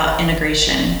lot about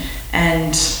integration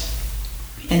and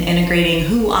integrating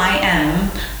who I am,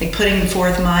 like putting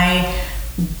forth my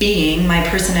being, my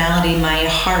personality, my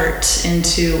heart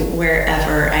into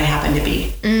wherever I happen to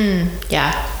be.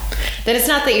 Yeah. That it's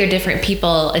not that you're different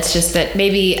people, it's just that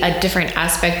maybe a different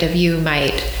aspect of you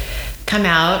might come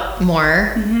out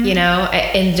more, mm-hmm.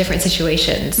 In different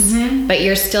situations. Mm-hmm. But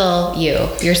you're still you.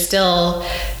 You're still...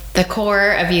 The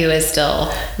core of you is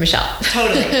still Michelle.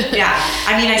 Totally. Yeah.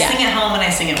 I mean, I sing at home and I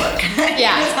sing at work.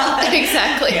 Yeah,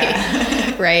 exactly.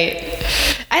 Yeah. Right.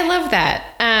 I love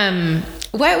that.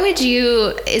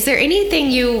 Is there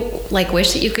anything you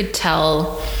wish that you could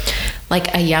tell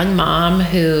a young mom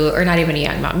or not even a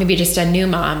young mom, maybe just a new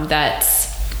mom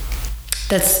that's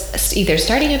either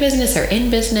starting a business or in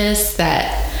business,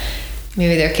 that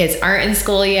maybe their kids aren't in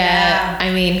school yet. Yeah.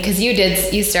 I mean, because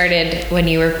you started when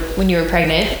you were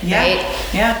pregnant, right?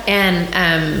 Yeah.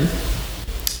 And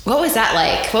what was that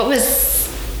like? What was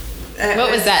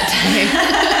that time?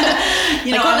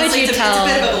 What would you tell?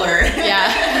 It's a bit of a blur.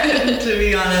 Yeah. To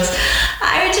be honest,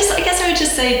 I guess I would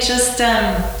just say,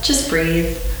 just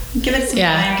breathe. Give it some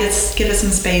time. Give it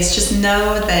some space. Just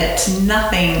know that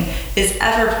nothing is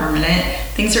ever permanent.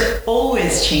 Things are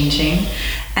always changing,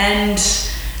 and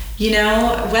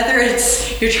whether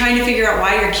it's you're trying to figure out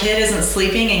why your kid isn't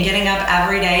sleeping and getting up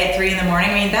every day at 3 a.m,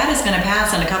 I mean, that is going to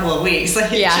pass in a couple of weeks.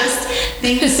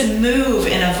 Things move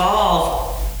and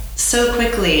evolve so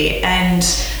quickly, and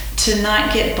to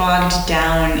not get bogged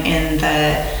down in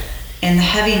the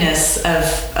heaviness of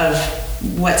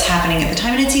what's happening at the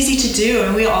time. And it's easy to do,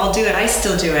 and we all do it. I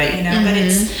still do it, mm-hmm.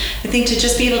 But I think to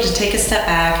just be able to take a step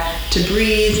back, to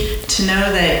breathe, to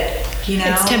know that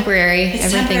it's temporary.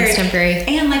 Everything's temporary.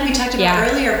 And like we talked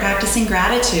about earlier, practicing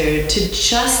gratitude,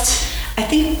 I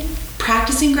think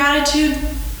practicing gratitude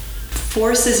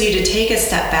forces you to take a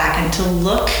step back and to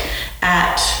look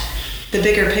at the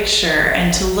bigger picture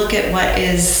and to look at what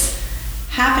is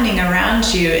happening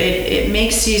around you. It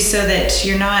makes you so that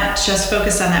you're not just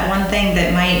focused on that one thing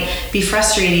that might be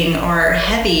frustrating or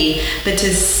heavy, but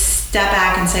to step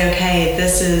back and say, okay,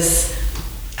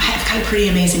 I've got a pretty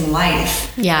amazing life.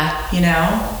 Yeah.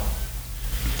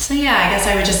 So I guess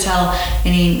I would just tell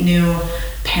any new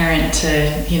parent to,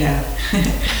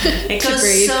 it goes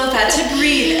so fast to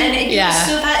breathe, and it goes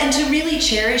so fast, and to really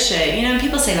cherish it.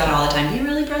 People say that all the time. Be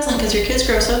really present because your kids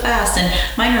grow so fast, and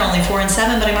mine are only 4 and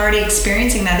 7, but I'm already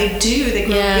experiencing that. They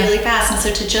grow really fast, and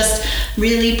so to just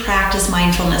really practice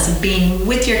mindfulness of being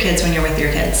with your kids when you're with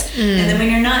your kids, and then when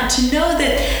you're not, to know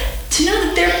that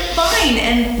they're fine,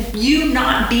 and you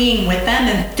not being with them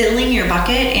and filling your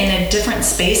bucket in a different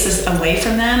space away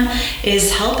from them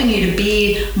is helping you to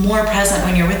be more present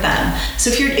when you're with them. So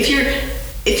if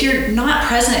you're not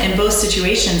present in both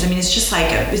situations, I mean, it's just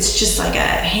like a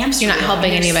hamster. You're not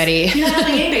helping anybody. You're not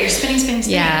helping anybody. You're spinning.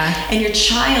 Yeah. And your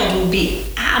child will be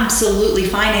absolutely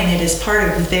fine, and it is part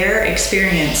of their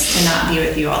experience to not be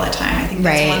with you all the time. I think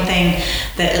that's one thing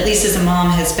that, at least as a mom,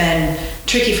 has been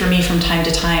tricky for me from time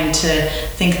to time, to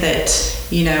think that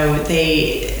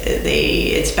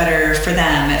it's better for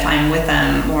them if I'm with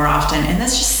them more often, and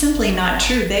that's just simply not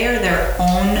true. They are their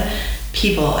own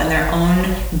people and their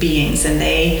own beings, and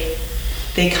they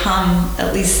come,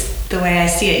 at least the way I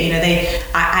see it,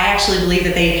 I actually believe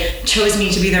that they chose me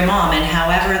to be their mom, and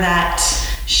however that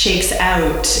shakes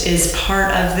out is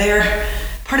part of their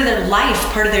life,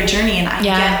 part of their journey, and I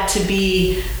get to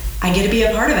be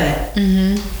a part of it.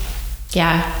 Mm-hmm.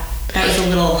 Yeah. That was a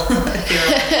little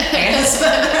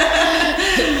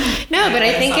No, but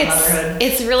I think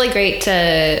it's really great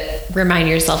to remind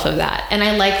yourself of that. And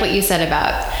I like what you said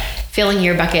about filling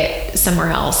your bucket somewhere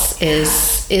else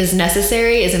is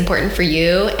necessary, is important for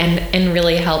you, and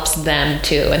really helps them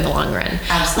too in the long run.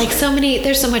 Absolutely.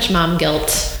 There's so much mom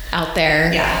guilt out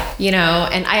there. Yeah.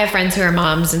 And I have friends who are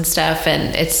moms and stuff,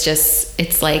 and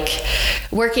it's like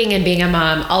working and being a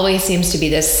mom always seems to be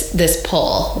this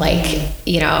pull,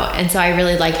 and so I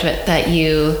really liked that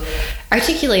you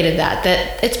articulated that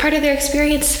it's part of their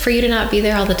experience for you to not be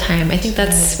there all the time. I think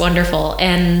that's wonderful,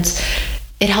 and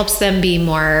it helps them be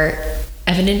more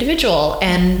of an individual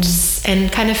and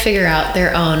kind of figure out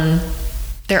their own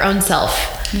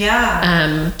self.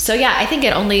 Yeah. So yeah, I think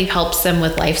it only helps them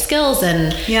with life skills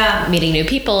and meeting new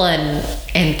people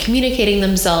and communicating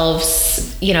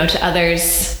themselves, to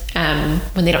others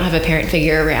when they don't have a parent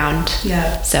figure around.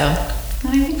 Yeah. So. And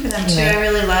I think for them too, I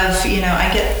really love,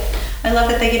 I love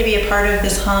that they get to be a part of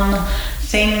this Humm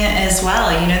thing as well.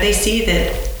 They see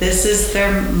that this is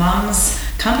their mom's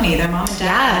company. Their mom and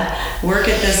dad work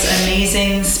at this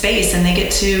amazing space, and they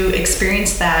get to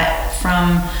experience that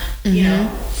from,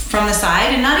 from the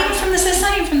side, and not even from the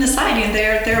side.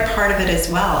 They're a part of it as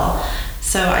well.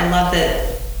 So I love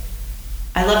that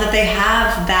they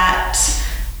have that.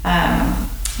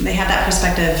 They have that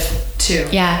perspective too.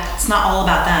 Yeah. It's not all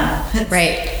about them.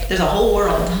 Right. There's a whole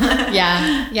world.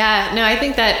 Yeah. No, I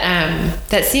think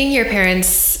that seeing your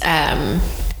parents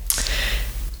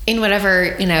in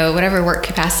whatever work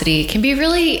capacity can be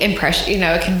really it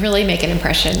can really make an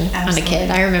impression on a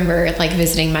kid. I remember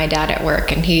visiting my dad at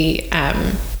work, and he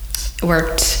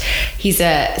he's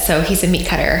a meat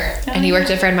cutter, and he worked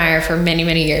at Fred Meyer for many,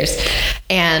 many years.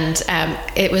 And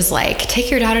it was like,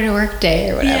 take your daughter to work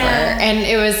day or whatever. Yeah. And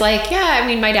it was like,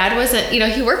 my dad wasn't,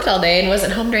 he worked all day and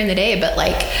wasn't home during the day, but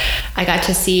I got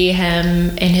to see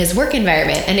him in his work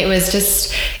environment, and it was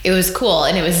cool,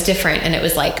 and it was different, and it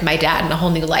was like my dad in a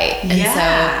whole new light. And so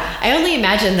I only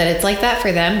imagine that it's like that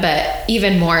for them, but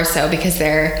even more so because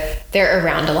they're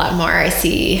around a lot more. I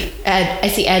see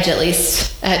Edge at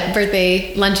least at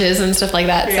birthday lunches and stuff like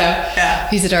that. So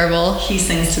he's adorable. He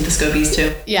sings to the Scobies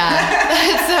too. Yeah,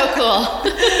 it's so cool.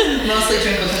 Mostly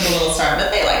Twinkle Twinkle Little Star,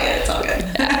 but they like it. It's all good.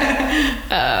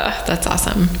 That's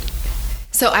awesome.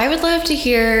 So I would love to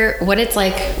hear what it's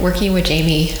like working with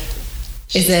Jamie.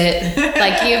 Is it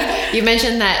like you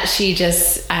mentioned that she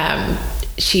just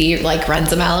she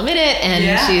runs a mile a minute,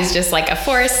 and she's just a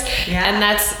force, and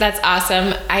that's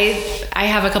awesome. I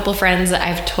have a couple friends that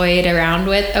I've toyed around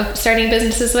with starting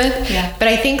businesses with, but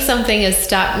I think something has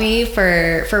stopped me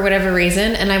for whatever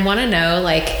reason, and I want to know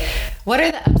what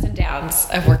are the ups and downs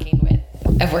of working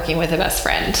with a best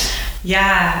friend?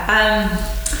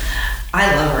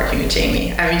 I love working with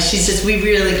Jamie. We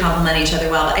really complement each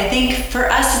other well. But I think for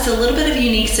us, it's a little bit of a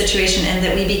unique situation in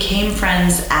that we became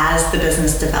friends as the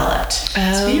business developed.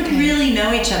 So we didn't really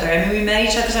know each other. We met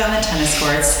each other on the tennis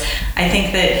courts. I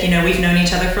think that, we've known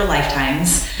each other for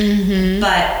lifetimes. Mm-hmm.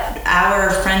 But our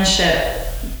friendship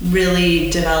really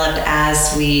developed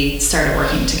as we started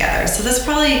working together. So that's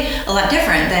probably a lot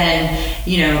different than,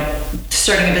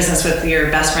 starting a business with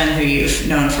your best friend who you've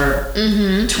known for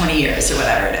 20 years or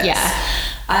whatever it is. Yeah.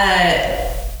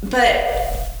 But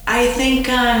I think...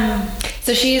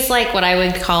 so she's what I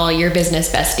would call your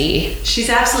business bestie. She's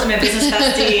absolutely my business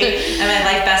bestie and my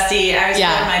life bestie. I was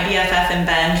calling my BFF in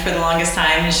Bend for the longest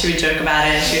time, and she would joke about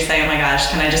it, and she would say, oh my gosh,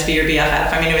 can I just be your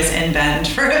BFF? It was in Bend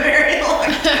for a very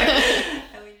long time.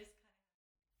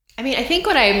 I think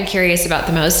what I'm curious about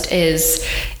the most is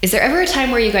there ever a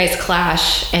time where you guys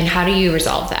clash, and how do you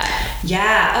resolve that?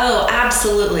 Yeah. Oh,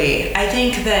 absolutely. I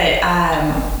think that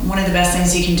one of the best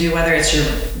things you can do, whether it's your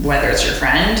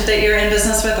friend that you're in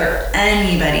business with or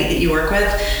anybody that you work with,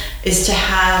 is to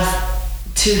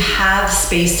have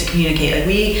space to communicate.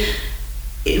 We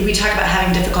talk about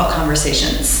having difficult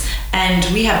conversations, and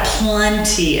we have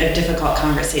plenty of difficult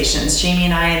conversations, Jamie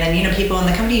and I, and then people in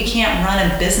the company. You can't run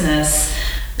a business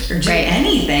or do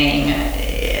anything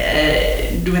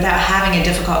without having a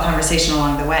difficult conversation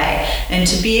along the way. And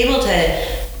to be able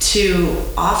to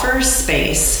offer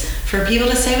space for people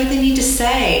to say what they need to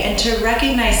say, and to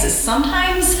recognize that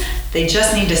sometimes they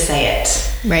just need to say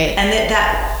it. Right. And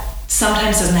that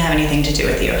sometimes doesn't have anything to do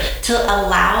with you. To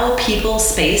allow people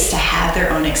space to have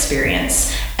their own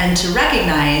experience, and to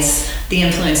recognize the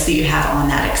influence that you have on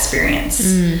that experience.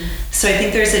 So I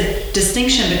think there's a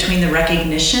distinction between the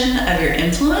recognition of your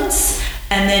influence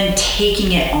and then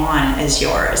taking it on as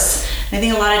yours. And I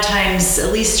think a lot of times,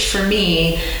 at least for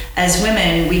me, as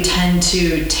women, we tend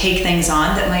to take things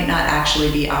on that might not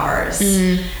actually be ours.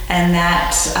 And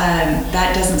that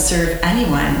doesn't serve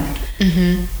anyone.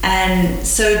 Mm-hmm. And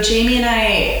so Jamie and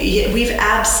I, we've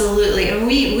absolutely,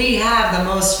 we have the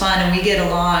most fun, and we get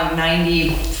along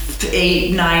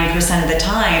 9% of the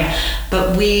time,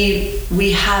 but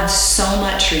we have so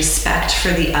much respect for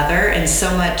the other, and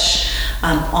so much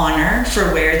honor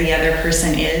for where the other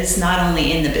person is, not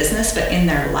only in the business but in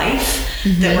their life,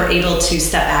 that we're able to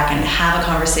step back and have a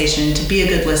conversation, to be a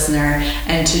good listener,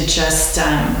 and to just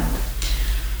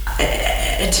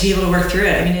to be able to work through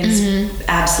it. I mean, it's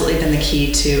absolutely been the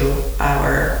key to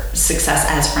our success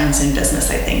as friends in business,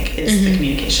 I think, is the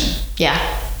communication. Yeah.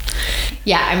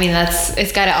 Yeah, I mean,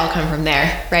 it's got to all come from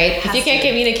there, right? If you can't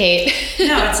communicate,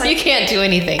 no, it's like you can't do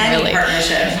anything, really.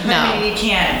 Partnership. No. I mean, you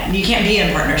can't be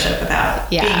in partnership without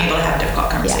being able to have difficult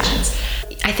conversations. Yeah.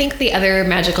 I think the other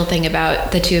magical thing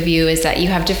about the two of you is that you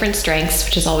have different strengths,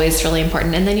 which is always really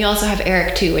important. And then you also have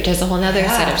Eric, too, which has a whole other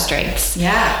set of strengths.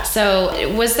 Yeah.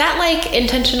 So was that like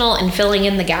intentional in filling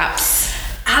in the gaps?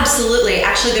 Absolutely.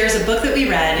 Actually, there's a book that we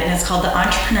read, and it's called The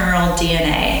Entrepreneurial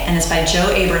DNA, and it's by Joe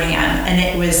Abraham, and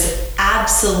it was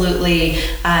absolutely,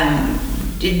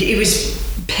 it was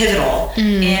pivotal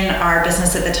in our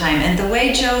business at the time. And the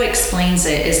way Joe explains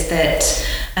it is that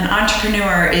an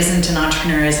entrepreneur isn't an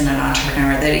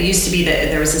entrepreneur. That it used to be that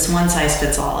there was this one size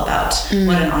fits all about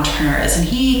what an entrepreneur is, and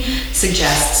he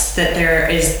suggests that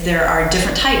there are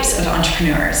different types of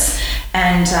entrepreneurs.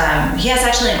 And he has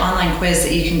actually an online quiz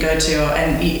that you can go to,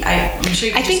 and I'm sure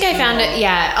you can. I think I found it.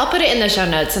 Yeah, I'll put it in the show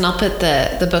notes, and I'll put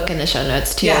the book in the show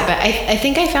notes too. Yeah. But I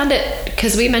think I found it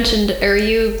because you mentioned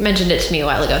it to me a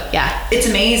while ago. Yeah, it's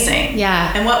amazing.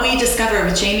 Yeah, and what we discovered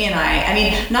with Jamie and I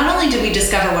mean, not only did we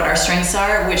discover what our strengths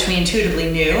are, which we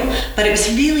intuitively knew, but it was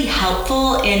really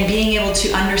helpful in being able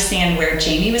to understand where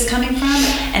Jamie was coming from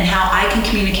and how I can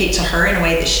communicate to her in a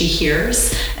way that she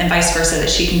hears, and vice versa, that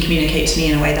she can communicate to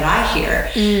me in a way that I hear.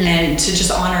 And to just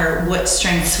honor what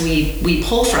strengths we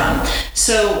pull from.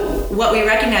 So what we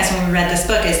recognized when we read this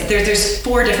book is there's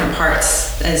 4 different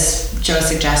parts, as Joe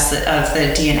suggests, of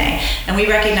the DNA, and we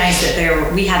recognized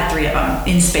that we had 3 of them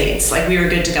in spades, like we were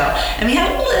good to go, and we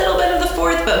had a little bit of the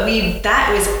 4th, but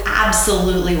that was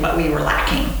absolutely what we were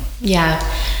lacking. Yeah,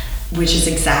 which is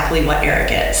exactly what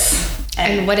Eric is.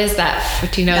 And what is that?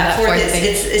 Do you know that 4th thing?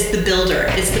 It's the builder.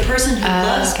 It's the person who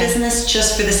loves business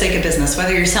just for the sake of business.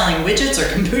 Whether you're selling widgets or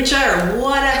kombucha or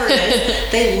whatever it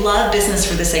is, they love business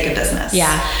for the sake of business.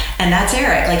 Yeah. And that's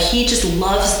Eric. Like, he just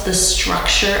loves the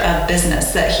structure of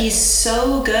business, that he's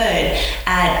so good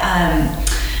at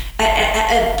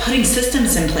putting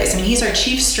systems in place. I mean, he's our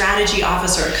chief strategy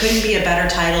officer. It couldn't be a better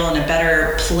title and a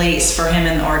better place for him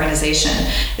in the organization,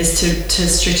 is to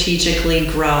strategically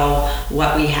grow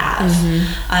what we have.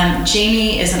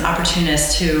 Jamie is an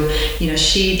opportunist who,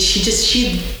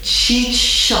 she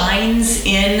shines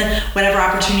in whatever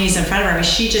opportunities in front of her. I mean,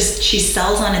 she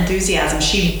sells on enthusiasm.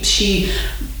 She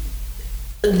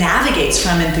navigates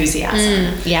from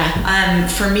enthusiasm.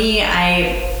 For me,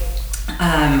 I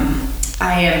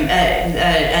am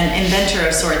an inventor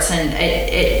of sorts, and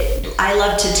I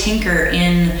love to tinker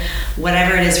in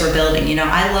whatever it is we're building.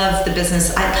 I love the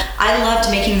business. I loved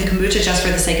making the kombucha just for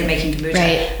the sake of making kombucha.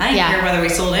 Right. I didn't care whether we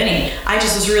sold any. I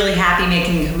just was really happy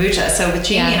making kombucha. So with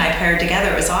Jamie and I paired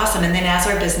together, it was awesome. And then as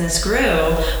our business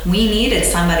grew, we needed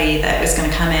somebody that was going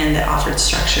to come in that offered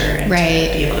structure and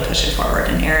to be able to push it forward.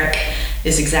 And Eric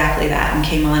is exactly that, and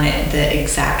came on at the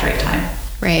exact right time.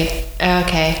 Right.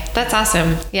 Okay. That's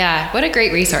awesome. Yeah. What a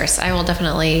great resource. I will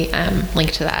definitely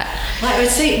link to that. Well, I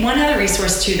would say one other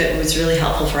resource too that was really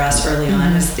helpful for us early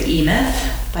on was The E-Myth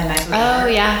by Michael Gerber. Oh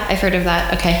yeah. I've heard of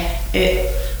that.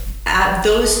 Okay.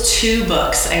 Those 2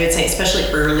 books, I would say, especially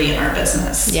early in our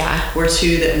business, were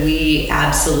 2 that we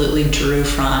absolutely drew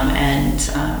from, and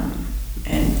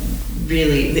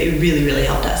they really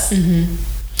helped us.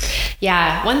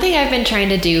 Yeah, one thing I've been trying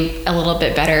to do a little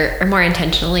bit better, or more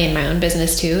intentionally in my own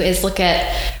business too, is look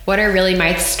at what are really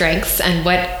my strengths and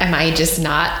what am I just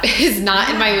is not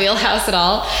in my wheelhouse at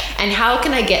all, and how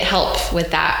can I get help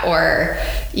with that, or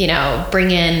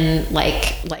bring in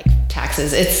like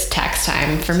taxes. It's tax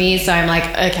time for me, so I'm like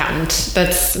accountant.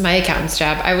 That's my accountant's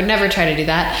job. I would never try to do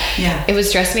that. Yeah, it would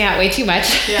stress me out way too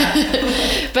much.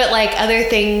 Yeah. But like other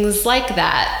things like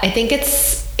that, I think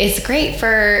it's great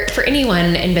for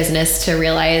anyone in business to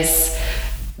realize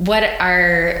what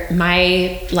are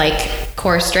my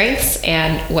core strengths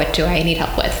and what do I need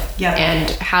help with. Yeah. And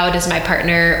how does my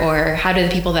partner, or how do the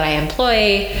people that I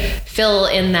employ fill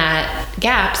in that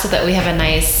gap, so that we have a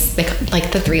nice,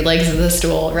 like the 3 legs of the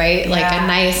stool, right? Yeah. Like a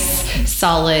nice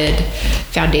solid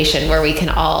foundation where we can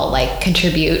all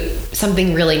contribute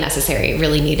something really necessary,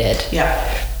 really needed.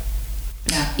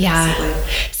 Yeah, absolutely.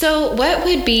 So what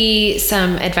would be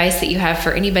some advice that you have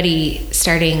for anybody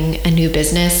starting a new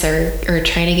business or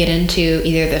trying to get into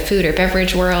either the food or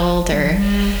beverage world, or?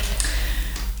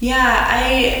 Yeah,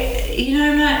 I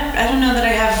don't know that I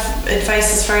have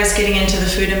advice as far as getting into the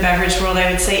food and beverage world. I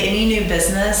would say any new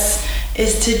business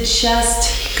is to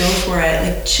just go for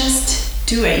it. Just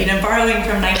do it. Borrowing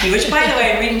from Nike, which by the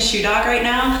way, I'm reading Shoe Dog right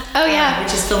now. Oh yeah.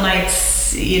 Which is Phil Knight's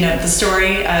The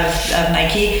story of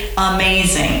Nike,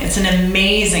 amazing. It's an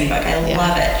amazing book. I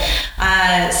love it.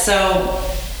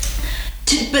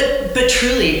 But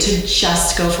truly, to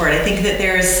just go for it. I think that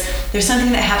there's something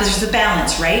that happens. There's a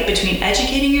balance, right, between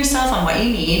educating yourself on what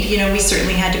you need. We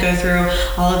certainly had to go through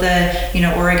all of the,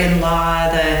 Oregon law,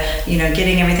 the,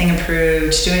 getting everything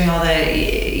approved, doing all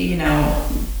the,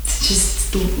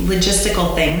 just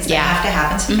logistical things that have to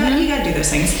happen. So you got to do those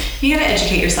things. You got to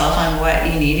educate yourself on what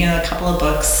you need. A couple of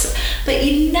books, but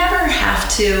you never have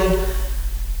to.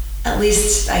 At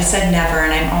least I said never,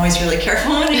 and I'm always really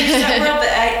careful when I use that word,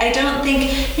 but I don't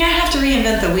think, I have to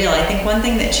reinvent the wheel. I think one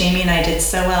thing that Jamie and I did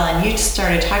so well, and you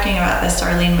started talking about this,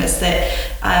 Darlene, was that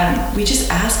we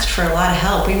just asked for a lot of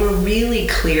help. We were really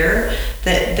clear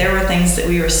that there were things that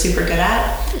we were super good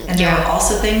at, and there were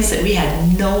also things that we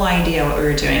had no idea what we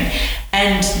were doing.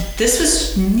 And this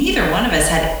was, neither one of us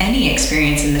had any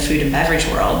experience in the food and beverage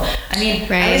world. I mean,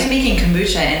 I was making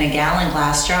kombucha in a gallon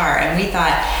glass jar, and we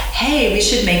thought, hey, we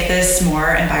should make this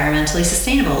more environmentally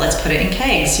sustainable. Let's put it in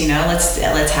kegs, let's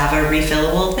have a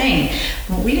refillable thing.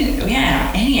 Well, we didn't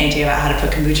have any idea about how to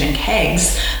put kombucha in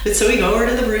kegs. But so we go over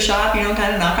to the brew shop, kind of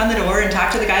knock on the door and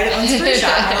talk to the guy that owns the brew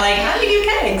shop. And we're like, how do you do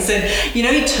kegs? And, he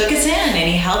took us in and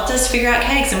he helped us figure out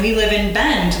kegs. And we live in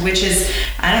Bend, which is,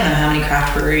 I don't know how many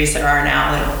craft breweries there are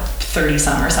now, like 30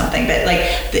 some or something, but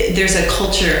there's a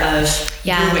culture of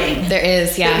brewing. There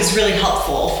is, It was really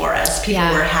helpful for us.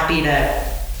 People were happy to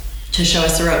show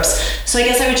us the ropes. So I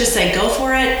guess I would just say, go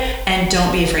for it and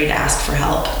don't be afraid to ask for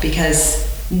help, because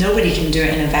nobody can do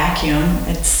it in a vacuum.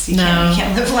 You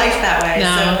can't live life that way.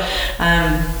 So,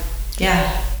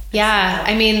 Yeah,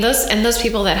 I mean, those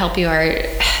people that help you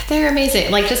they're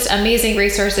amazing. Just amazing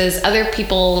resources, other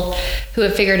people who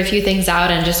have figured a few things out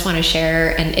and just want to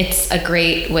share. And it's a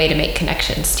great way to make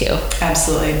connections too.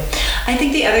 Absolutely. I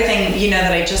think the other thing,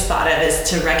 that I just thought of is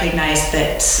to recognize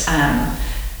that,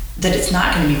 that it's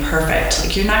not going to be perfect.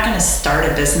 You're not going to start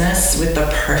a business with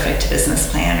the perfect business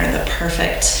plan or the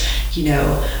perfect,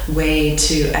 way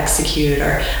to execute.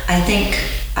 Or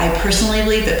I personally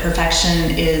believe that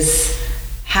perfection is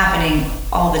happening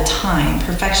all the time.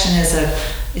 Perfection is a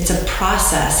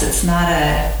process. It's not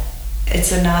a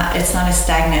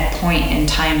stagnant point in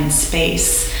time and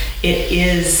space. It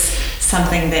is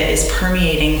something that is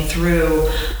permeating through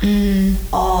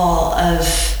all of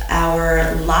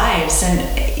our lives. And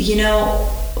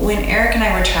when Eric and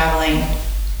I were traveling,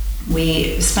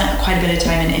 we spent quite a bit of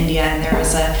time in India, and there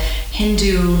was a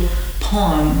Hindu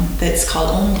poem that's called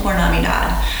Om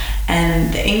Purnamidad.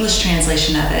 And the English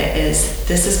translation of it is,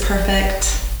 this is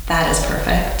perfect, that is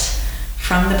perfect.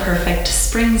 From the perfect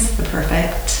springs the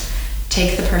perfect.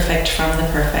 Take the perfect from the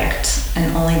perfect,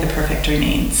 and only the perfect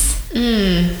remains.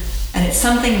 And it's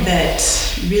something that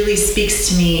really speaks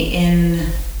to me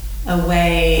in a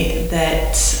way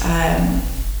that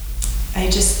I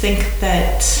just think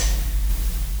that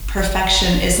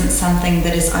perfection isn't something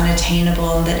that is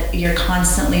unattainable and that you're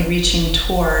constantly reaching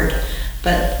toward,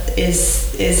 but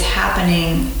is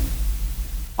happening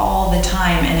all the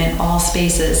time and in all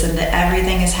spaces, and that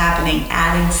everything is happening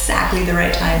at exactly the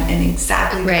right time in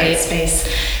exactly the right space.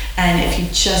 And if you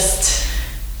just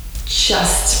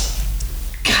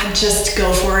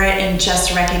go for it and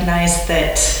just recognize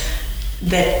that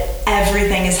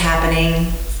everything is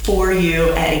happening for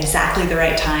you at exactly the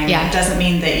right time. It doesn't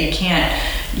mean that you can't,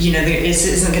 there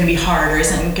isn't going to be hard or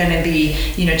isn't going to be,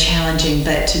 challenging,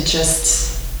 but to just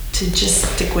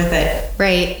stick with it.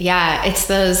 Right. Yeah. It's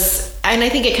those, and I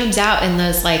think it comes out in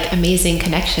those amazing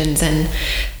connections and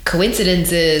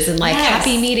coincidences and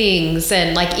happy meetings,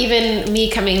 and even me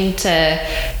coming to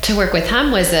work with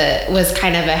Humm was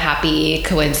kind of a happy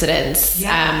coincidence.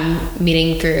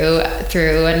 Meeting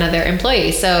through another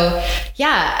employee. So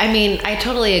I mean, I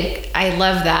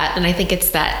love that. And I think it's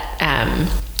that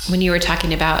when you were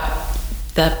talking about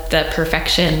the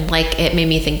perfection, it made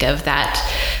me think of that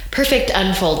perfect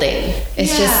unfolding.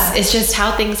 It's just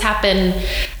how things happen,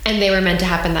 and they were meant to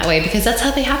happen that way because that's how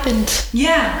they happened.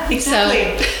 Yeah,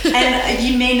 exactly. So. And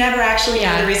you may never actually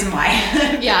know the reason why.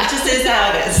 It just is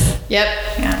how it is. Yep.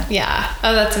 Yeah.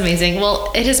 Oh, that's amazing.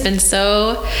 Well, it has been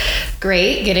so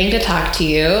great getting to talk to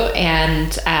you,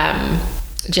 and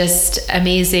just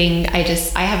amazing.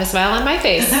 I have a smile on my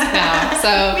face now.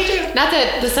 So me too. Not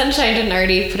that the sunshine didn't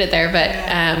already put it there, but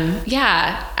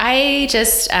I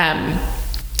just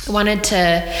wanted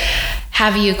to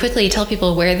have you quickly tell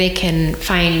people where they can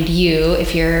find you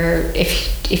if you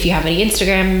have any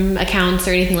Instagram accounts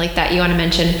or anything like that you want to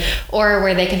mention, or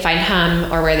where they can find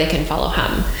Humm, or where they can follow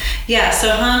Humm. Yeah, so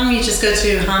Humm, you just go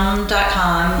to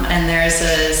humm.com, and there's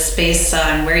a space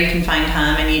on where you can find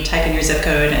Humm, and you type in your zip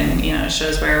code, and it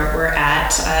shows where we're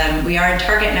at. We are in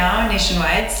Target now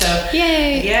nationwide, so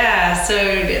yay! Yeah, so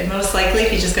most likely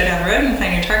if you just go down the road and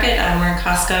find your Target, we're in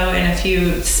Costco and a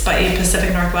few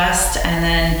Pacific Northwest, and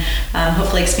then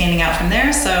hopefully expanding out from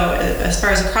there. So as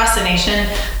far as across the nation,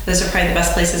 those are probably the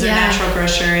best places. Yeah. Or Natural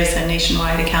Grocer is a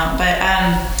nationwide account, but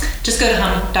just go to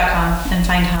humm.com and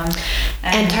find Humm.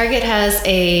 And Target has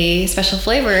a special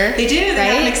flavor. They do. They right?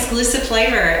 have an exclusive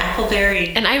flavor,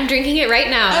 appleberry. And I'm drinking it right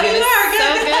now. Oh, you are? Good.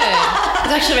 So good.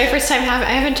 It's actually my first time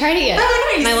I haven't tried it yet.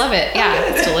 Oh, nice. And I love it. Yeah,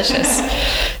 it's delicious.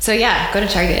 So yeah, go to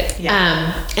Target.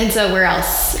 Yeah. And so where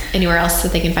else? Anywhere else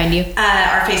that they can find you?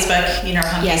 Our Facebook, our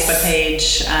Humm Yes. Facebook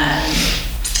page.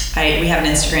 We have an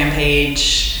Instagram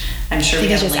page. I'm sure I think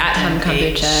we it's have a just at LinkedIn Humm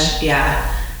page. Kombucha.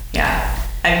 Yeah.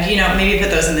 Maybe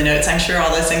put those in the notes. I'm sure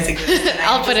all those things exist.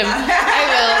 I'll put them.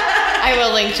 I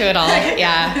will link to it all.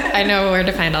 Yeah, I know where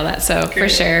to find all that. So for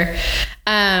sure.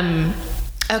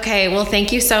 Okay, well,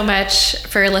 thank you so much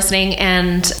for listening.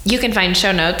 And you can find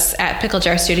show notes at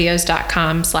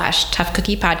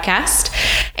picklejarstudios.com/toughcookiepodcast.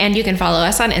 And you can follow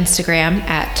us on Instagram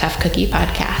at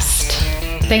toughcookiepodcast.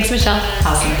 Thanks, Michelle.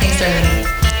 Awesome. Thanks, Darlene.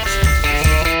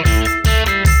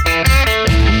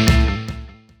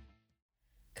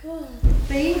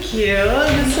 Thank you.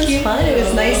 This was fun. It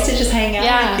was nice to just hang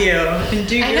out with you and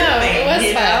do your thing. It was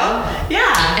fun.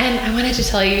 Yeah. And I wanted to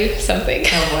tell you something.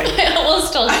 Oh boy. I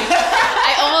almost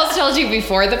told you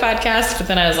before the podcast, but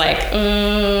then I was like,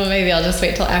 maybe I'll just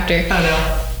wait till after. Oh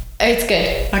no. It's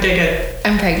good. Okay, good.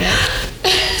 I'm pregnant.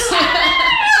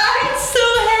 I'm so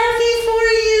happy for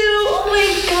you. Oh my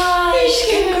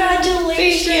gosh.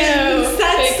 Congratulations. Thank you.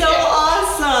 That's so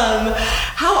awesome.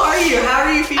 How are you? How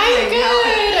are you feeling? I'm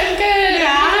good. I'm good.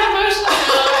 Yeah? I'm emotional.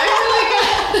 I'm really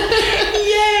good.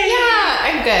 Yay. Yeah,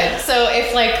 I'm good. So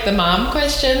if the mom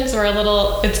questions were a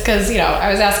little, it's because, I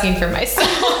was asking for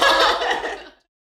myself.